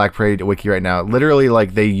looking at the Black Parade wiki right now. Literally,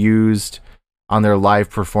 like they used on their live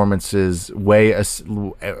performances, Gerard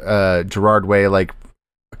Way like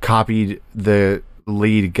copied the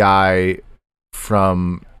lead guy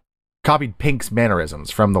copied Pink's mannerisms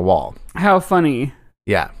from The Wall. How funny.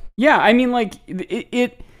 Yeah. Yeah, I mean, like,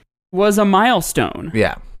 it was a milestone.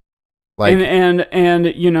 Yeah. Like, and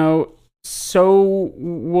you know, so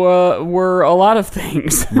were a lot of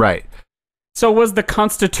things. Right. So was the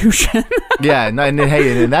Constitution. Yeah, and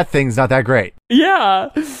hey, and that thing's not that great. Yeah.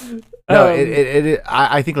 No,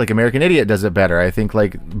 I think like American Idiot does it better. I think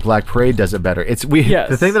like Black Parade does it better. Yes.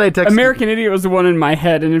 The thing that I texted American Idiot was the one in my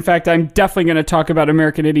head, and in fact, I'm definitely going to talk about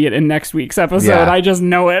American Idiot in next week's episode. Yeah. I just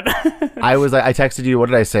know it. I texted you. What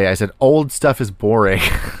did I say? I said old stuff is boring.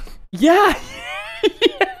 Yeah.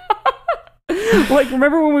 Like,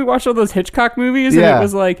 remember when we watched all those Hitchcock movies and it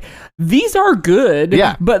was like, these are good,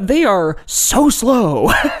 but they are so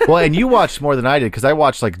slow. Well, and you watched more than I did because I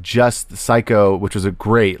watched like just Psycho, which was a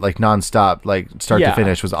great, like nonstop, like start to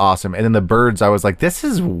finish was awesome. And then The Birds, I was like, this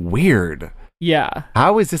is weird. Yeah.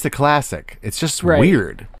 How is this a classic? It's just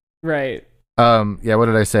weird. Right. Yeah, what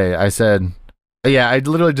did I say? I said, yeah, I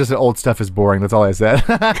literally just said old stuff is boring. That's all I said.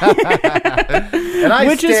 And I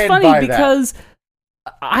Which is funny because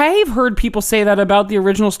I've heard people say that about the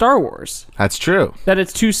original Star Wars. That's true. That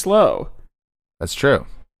it's too slow. That's true.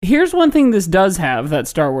 Here's one thing this does have that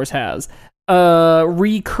Star Wars has.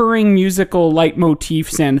 Recurring musical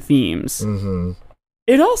leitmotifs and themes. Mm-hmm.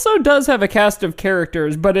 It also does have a cast of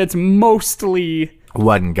characters, but it's mostly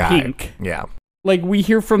one guy. Pink. Yeah. Like, we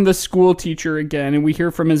hear from the school teacher again, and we hear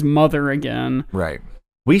from his mother again. Right.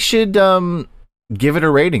 We should give it a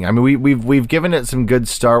rating. I mean, we've given it some good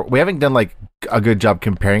We haven't done like a good job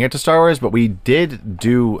comparing it to Star Wars, but we did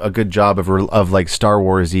do a good job of like Star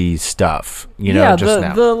Warsy stuff. You know,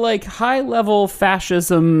 the like high level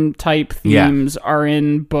fascism type themes are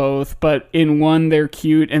in both, but in one they're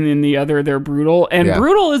cute, and in the other they're brutal. And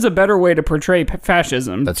brutal is a better way to portray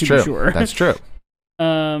fascism. That's to true. Be sure. That's true.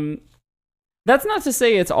 That's not to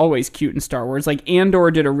say it's always cute in Star Wars. Like,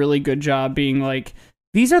 Andor did a really good job being like,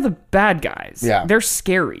 these are the bad guys. Yeah. They're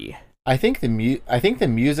scary. I think the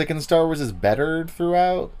music in Star Wars is better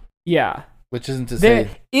throughout. Yeah. Which isn't to say...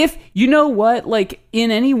 If, you know what, like,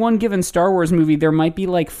 in any one given Star Wars movie, there might be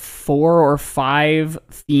like 4 or 5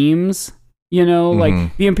 themes. You know,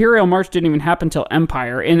 like, the Imperial March didn't even happen till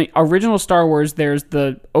Empire. In original Star Wars, there's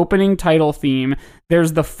the opening title theme,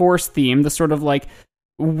 there's the Force theme, the sort of like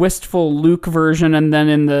wistful Luke version, and then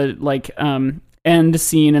in the like end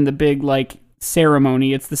scene and the big like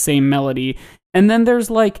ceremony, it's the same melody. And then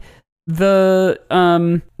there's like the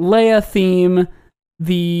Leia theme,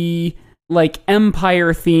 the like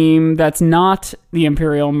Empire theme that's not the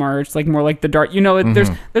Imperial March, like more like the Dark. You know,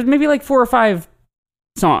 there's maybe like 4 or 5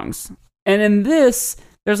 songs, and in this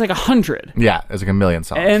there's like 100. Yeah, there's like a million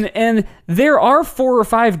songs, and there are 4 or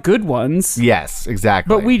 5 good ones. Yes,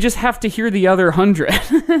 exactly. But we just have to hear the other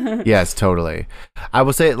 100. Yes, totally. I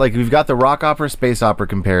will say, like, we've got the rock opera space opera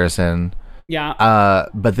comparison. Yeah.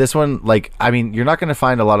 But this one, like, I mean, you're not going to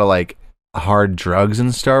find a lot of like hard drugs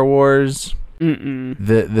in Star Wars.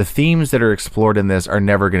 The themes that are explored in this are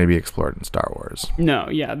never going to be explored in Star Wars. No,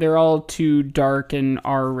 yeah, they're all too dark and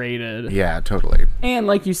R-rated. Yeah, totally. And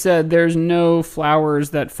like you said, there's no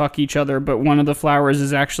flowers that fuck each other, but one of the flowers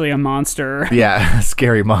is actually a monster. Yeah, a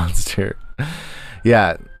scary monster.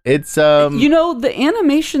 Yeah, it's you know, the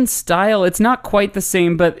animation style, it's not quite the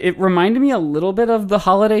same, but it reminded me a little bit of the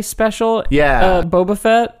holiday special. Yeah, Boba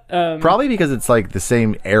Fett. Probably because it's like the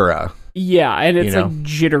same era. Yeah, and it's like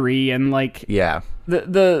jittery and like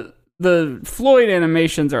the Floyd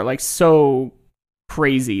animations are like so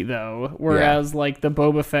crazy though, whereas like the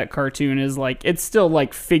Boba Fett cartoon is like, it's still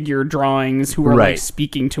like figure drawings who are like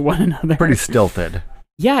speaking to one another. Pretty stilted.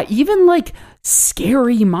 Yeah, even like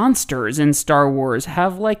scary monsters in Star Wars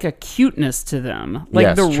have like a cuteness to them.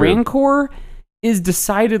 Like the Rancor is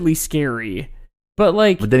decidedly scary, but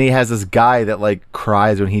then he has this guy that like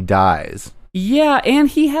cries when he dies. Yeah, and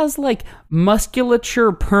he has, like,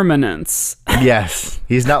 musculature permanence. Yes.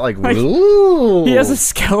 He's not like ooh. He has a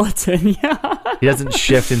skeleton, yeah. He doesn't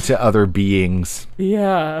shift into other beings.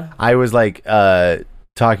 Yeah. I was, like,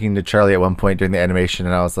 talking to Charlie at one point during the animation,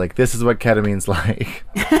 and I was like, this is what ketamine's like.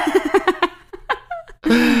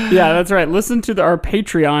 Yeah, that's right. Listen to our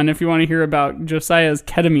Patreon if you want to hear about Josiah's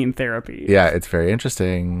ketamine therapy. Yeah, it's very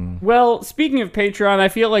interesting. Well, speaking of Patreon, I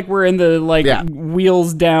feel like we're in the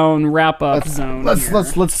wheels down wrap up zone.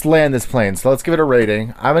 Let's land this plane. So let's give it a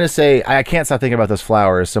rating. I'm gonna say I can't stop thinking about those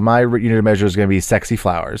flowers. So my unit of measure is gonna be sexy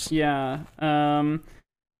flowers. Yeah.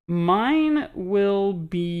 Mine will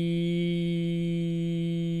be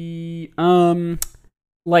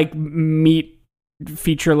like meat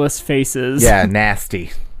featureless faces. Yeah,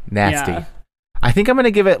 nasty. Yeah. I think I'm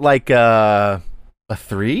gonna give it like a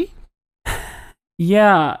 3.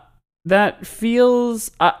 Yeah, that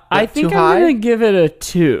feels. I think too I'm high? gonna give it a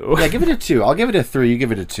 2. Yeah, give it a 2. I'll give it a 3. You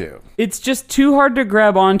give it a 2. It's just too hard to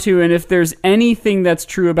grab onto, and if there's anything that's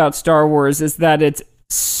true about Star Wars, is that it's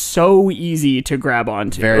so easy to grab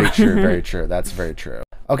onto. Very true. Very true. That's very true.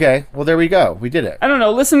 Okay, well there we go. We did it. I don't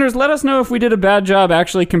know, listeners. Let us know if we did a bad job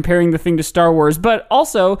actually comparing the thing to Star Wars, but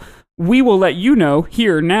also, we will let you know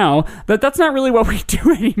here now that that's not really what we do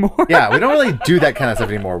anymore. Yeah, we don't really do that kind of stuff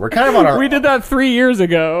anymore. We're kind of on our. We did that 3 years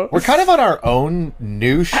ago. We're kind of on our own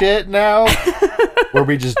new shit now, where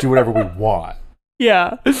we just do whatever we want.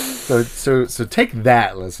 Yeah. So take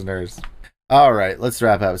that, listeners. All right, let's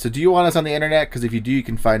wrap up. So, do you want us on the internet? Because if you do, you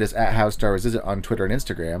can find us at How Star Wars Is It on Twitter and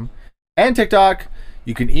Instagram and TikTok.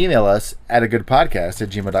 You can email us at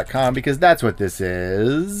agoodpodcast@gmail.com because that's what this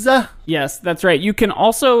is. Yes, that's right. You can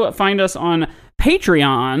also find us on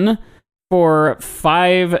Patreon for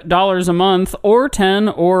 $5 a month or 10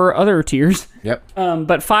 or other tiers. Yep.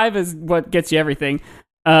 But 5 is what gets you everything.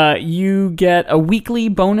 You get a weekly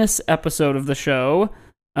bonus episode of the show.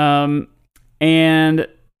 And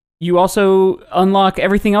you also unlock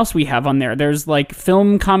everything else we have on there. There's like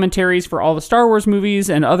film commentaries for all the Star Wars movies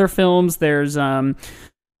and other films. There's, I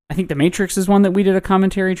think The Matrix is one that we did a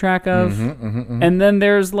commentary track of. And then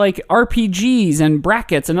there's like RPGs and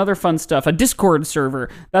brackets and other fun stuff. A Discord server.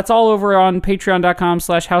 That's all over on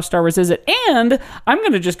patreon.com/howstarwarsisit. And I'm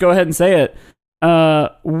going to just go ahead and say it.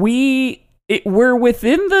 We're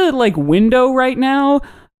within the like window right now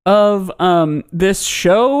of this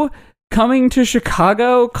show coming to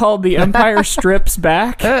Chicago called The Empire Strips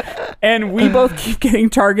Back, and we both keep getting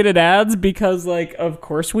targeted ads because, like, of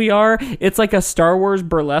course we are. It's like a Star Wars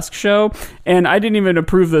burlesque show, and I didn't even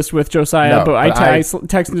approve this with Josiah, but I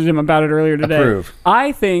texted him about it earlier today. Approve.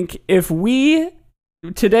 I think if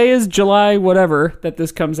today is July whatever that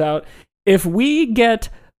this comes out, if we get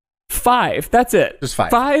 5, that's it. Just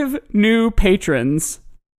 5. 5 new patrons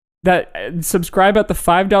that subscribe at the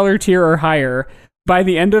 $5 tier or higher, by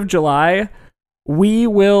the end of July, we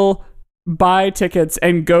will buy tickets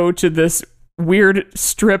and go to this weird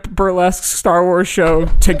strip burlesque Star Wars show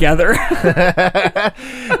together.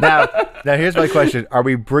 Now here's my question. Are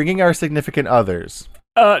we bringing our significant others?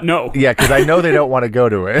 No. Yeah, because I know they don't want to go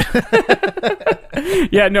to it.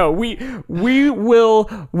 Yeah, no. We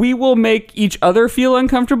will make each other feel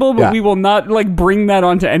uncomfortable, but we will not like bring that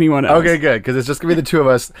onto anyone else. Okay, good, because it's just gonna be the two of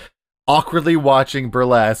us awkwardly watching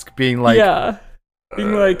burlesque, being like,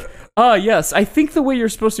 being like, yes, I think the way you're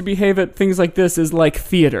supposed to behave at things like this is like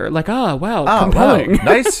theater. Like, wow, compelling.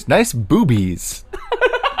 Wow. Nice boobies.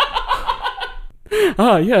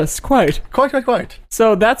 Yes, quite. Quite.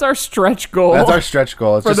 So that's our stretch goal.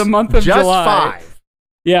 It's for the month of July. 5.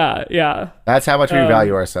 Yeah. That's how much we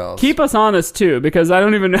value ourselves. Keep us honest, too, because I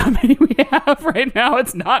don't even know how many we have right now.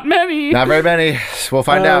 It's not many. Not very many. We'll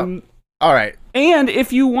find out. All right. And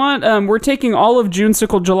if you want, we're taking all of June,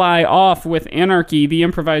 July off with Anarchy, the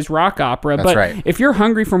improvised rock opera. That's right. If you're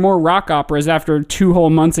hungry for more rock operas after 2 whole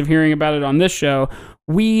months of hearing about it on this show,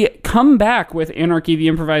 we come back with Anarchy, the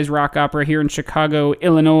improvised rock opera here in Chicago,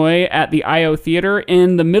 Illinois at the IO Theater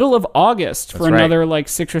in the middle of August for another like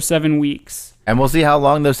 6 or 7 weeks. And we'll see how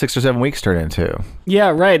long those 6 or 7 weeks turn into.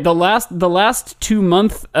 Yeah, right. The last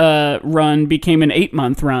 2-month run became an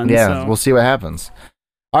 8-month run. Yeah, We'll see what happens.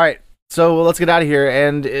 All right. So let's get out of here.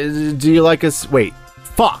 And do you like us? Wait,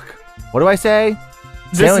 fuck. What do I say?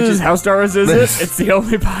 This is How Star Wars Is It? It's the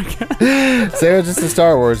only podcast. Sandwiches to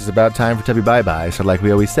Star Wars is about time for Tubby Bye Bye. So like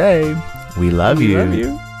we always say, we love you. And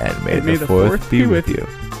may the 4th be with you.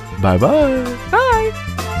 Bye bye. Bye.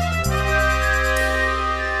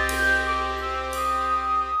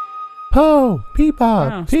 Po,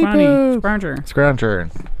 peepaw, peepoo.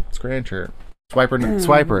 Scrounger.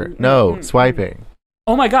 Swiper. No, swiping.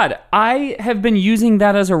 Oh my god, I have been using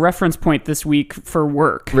that as a reference point this week for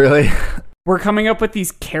work. Really? We're coming up with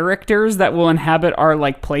these characters that will inhabit our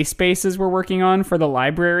like play spaces we're working on for the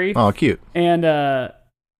library. Oh, cute. And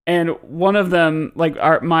one of them, like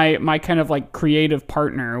my kind of like creative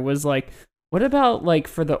partner was like, what about like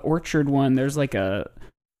for the orchard one, there's like a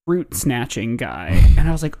fruit snatching guy. And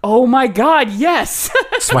I was like, oh my god, yes!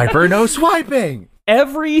 Swiper, no swiping!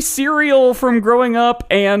 Every cereal from growing up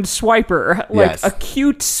and Swiper. Like a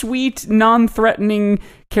cute, sweet, non-threatening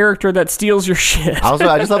character that steals your shit. Also,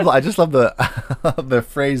 I just love the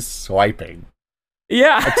phrase swiping.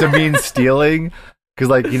 Yeah. To mean stealing. Because,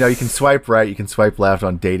 like, you know, you can swipe right, you can swipe left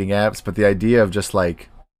on dating apps, but the idea of just, like,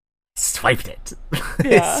 swiped it.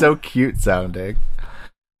 It's so cute sounding.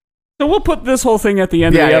 So we'll put this whole thing at the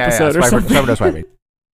end of the episode or something. Trevor knows what I mean.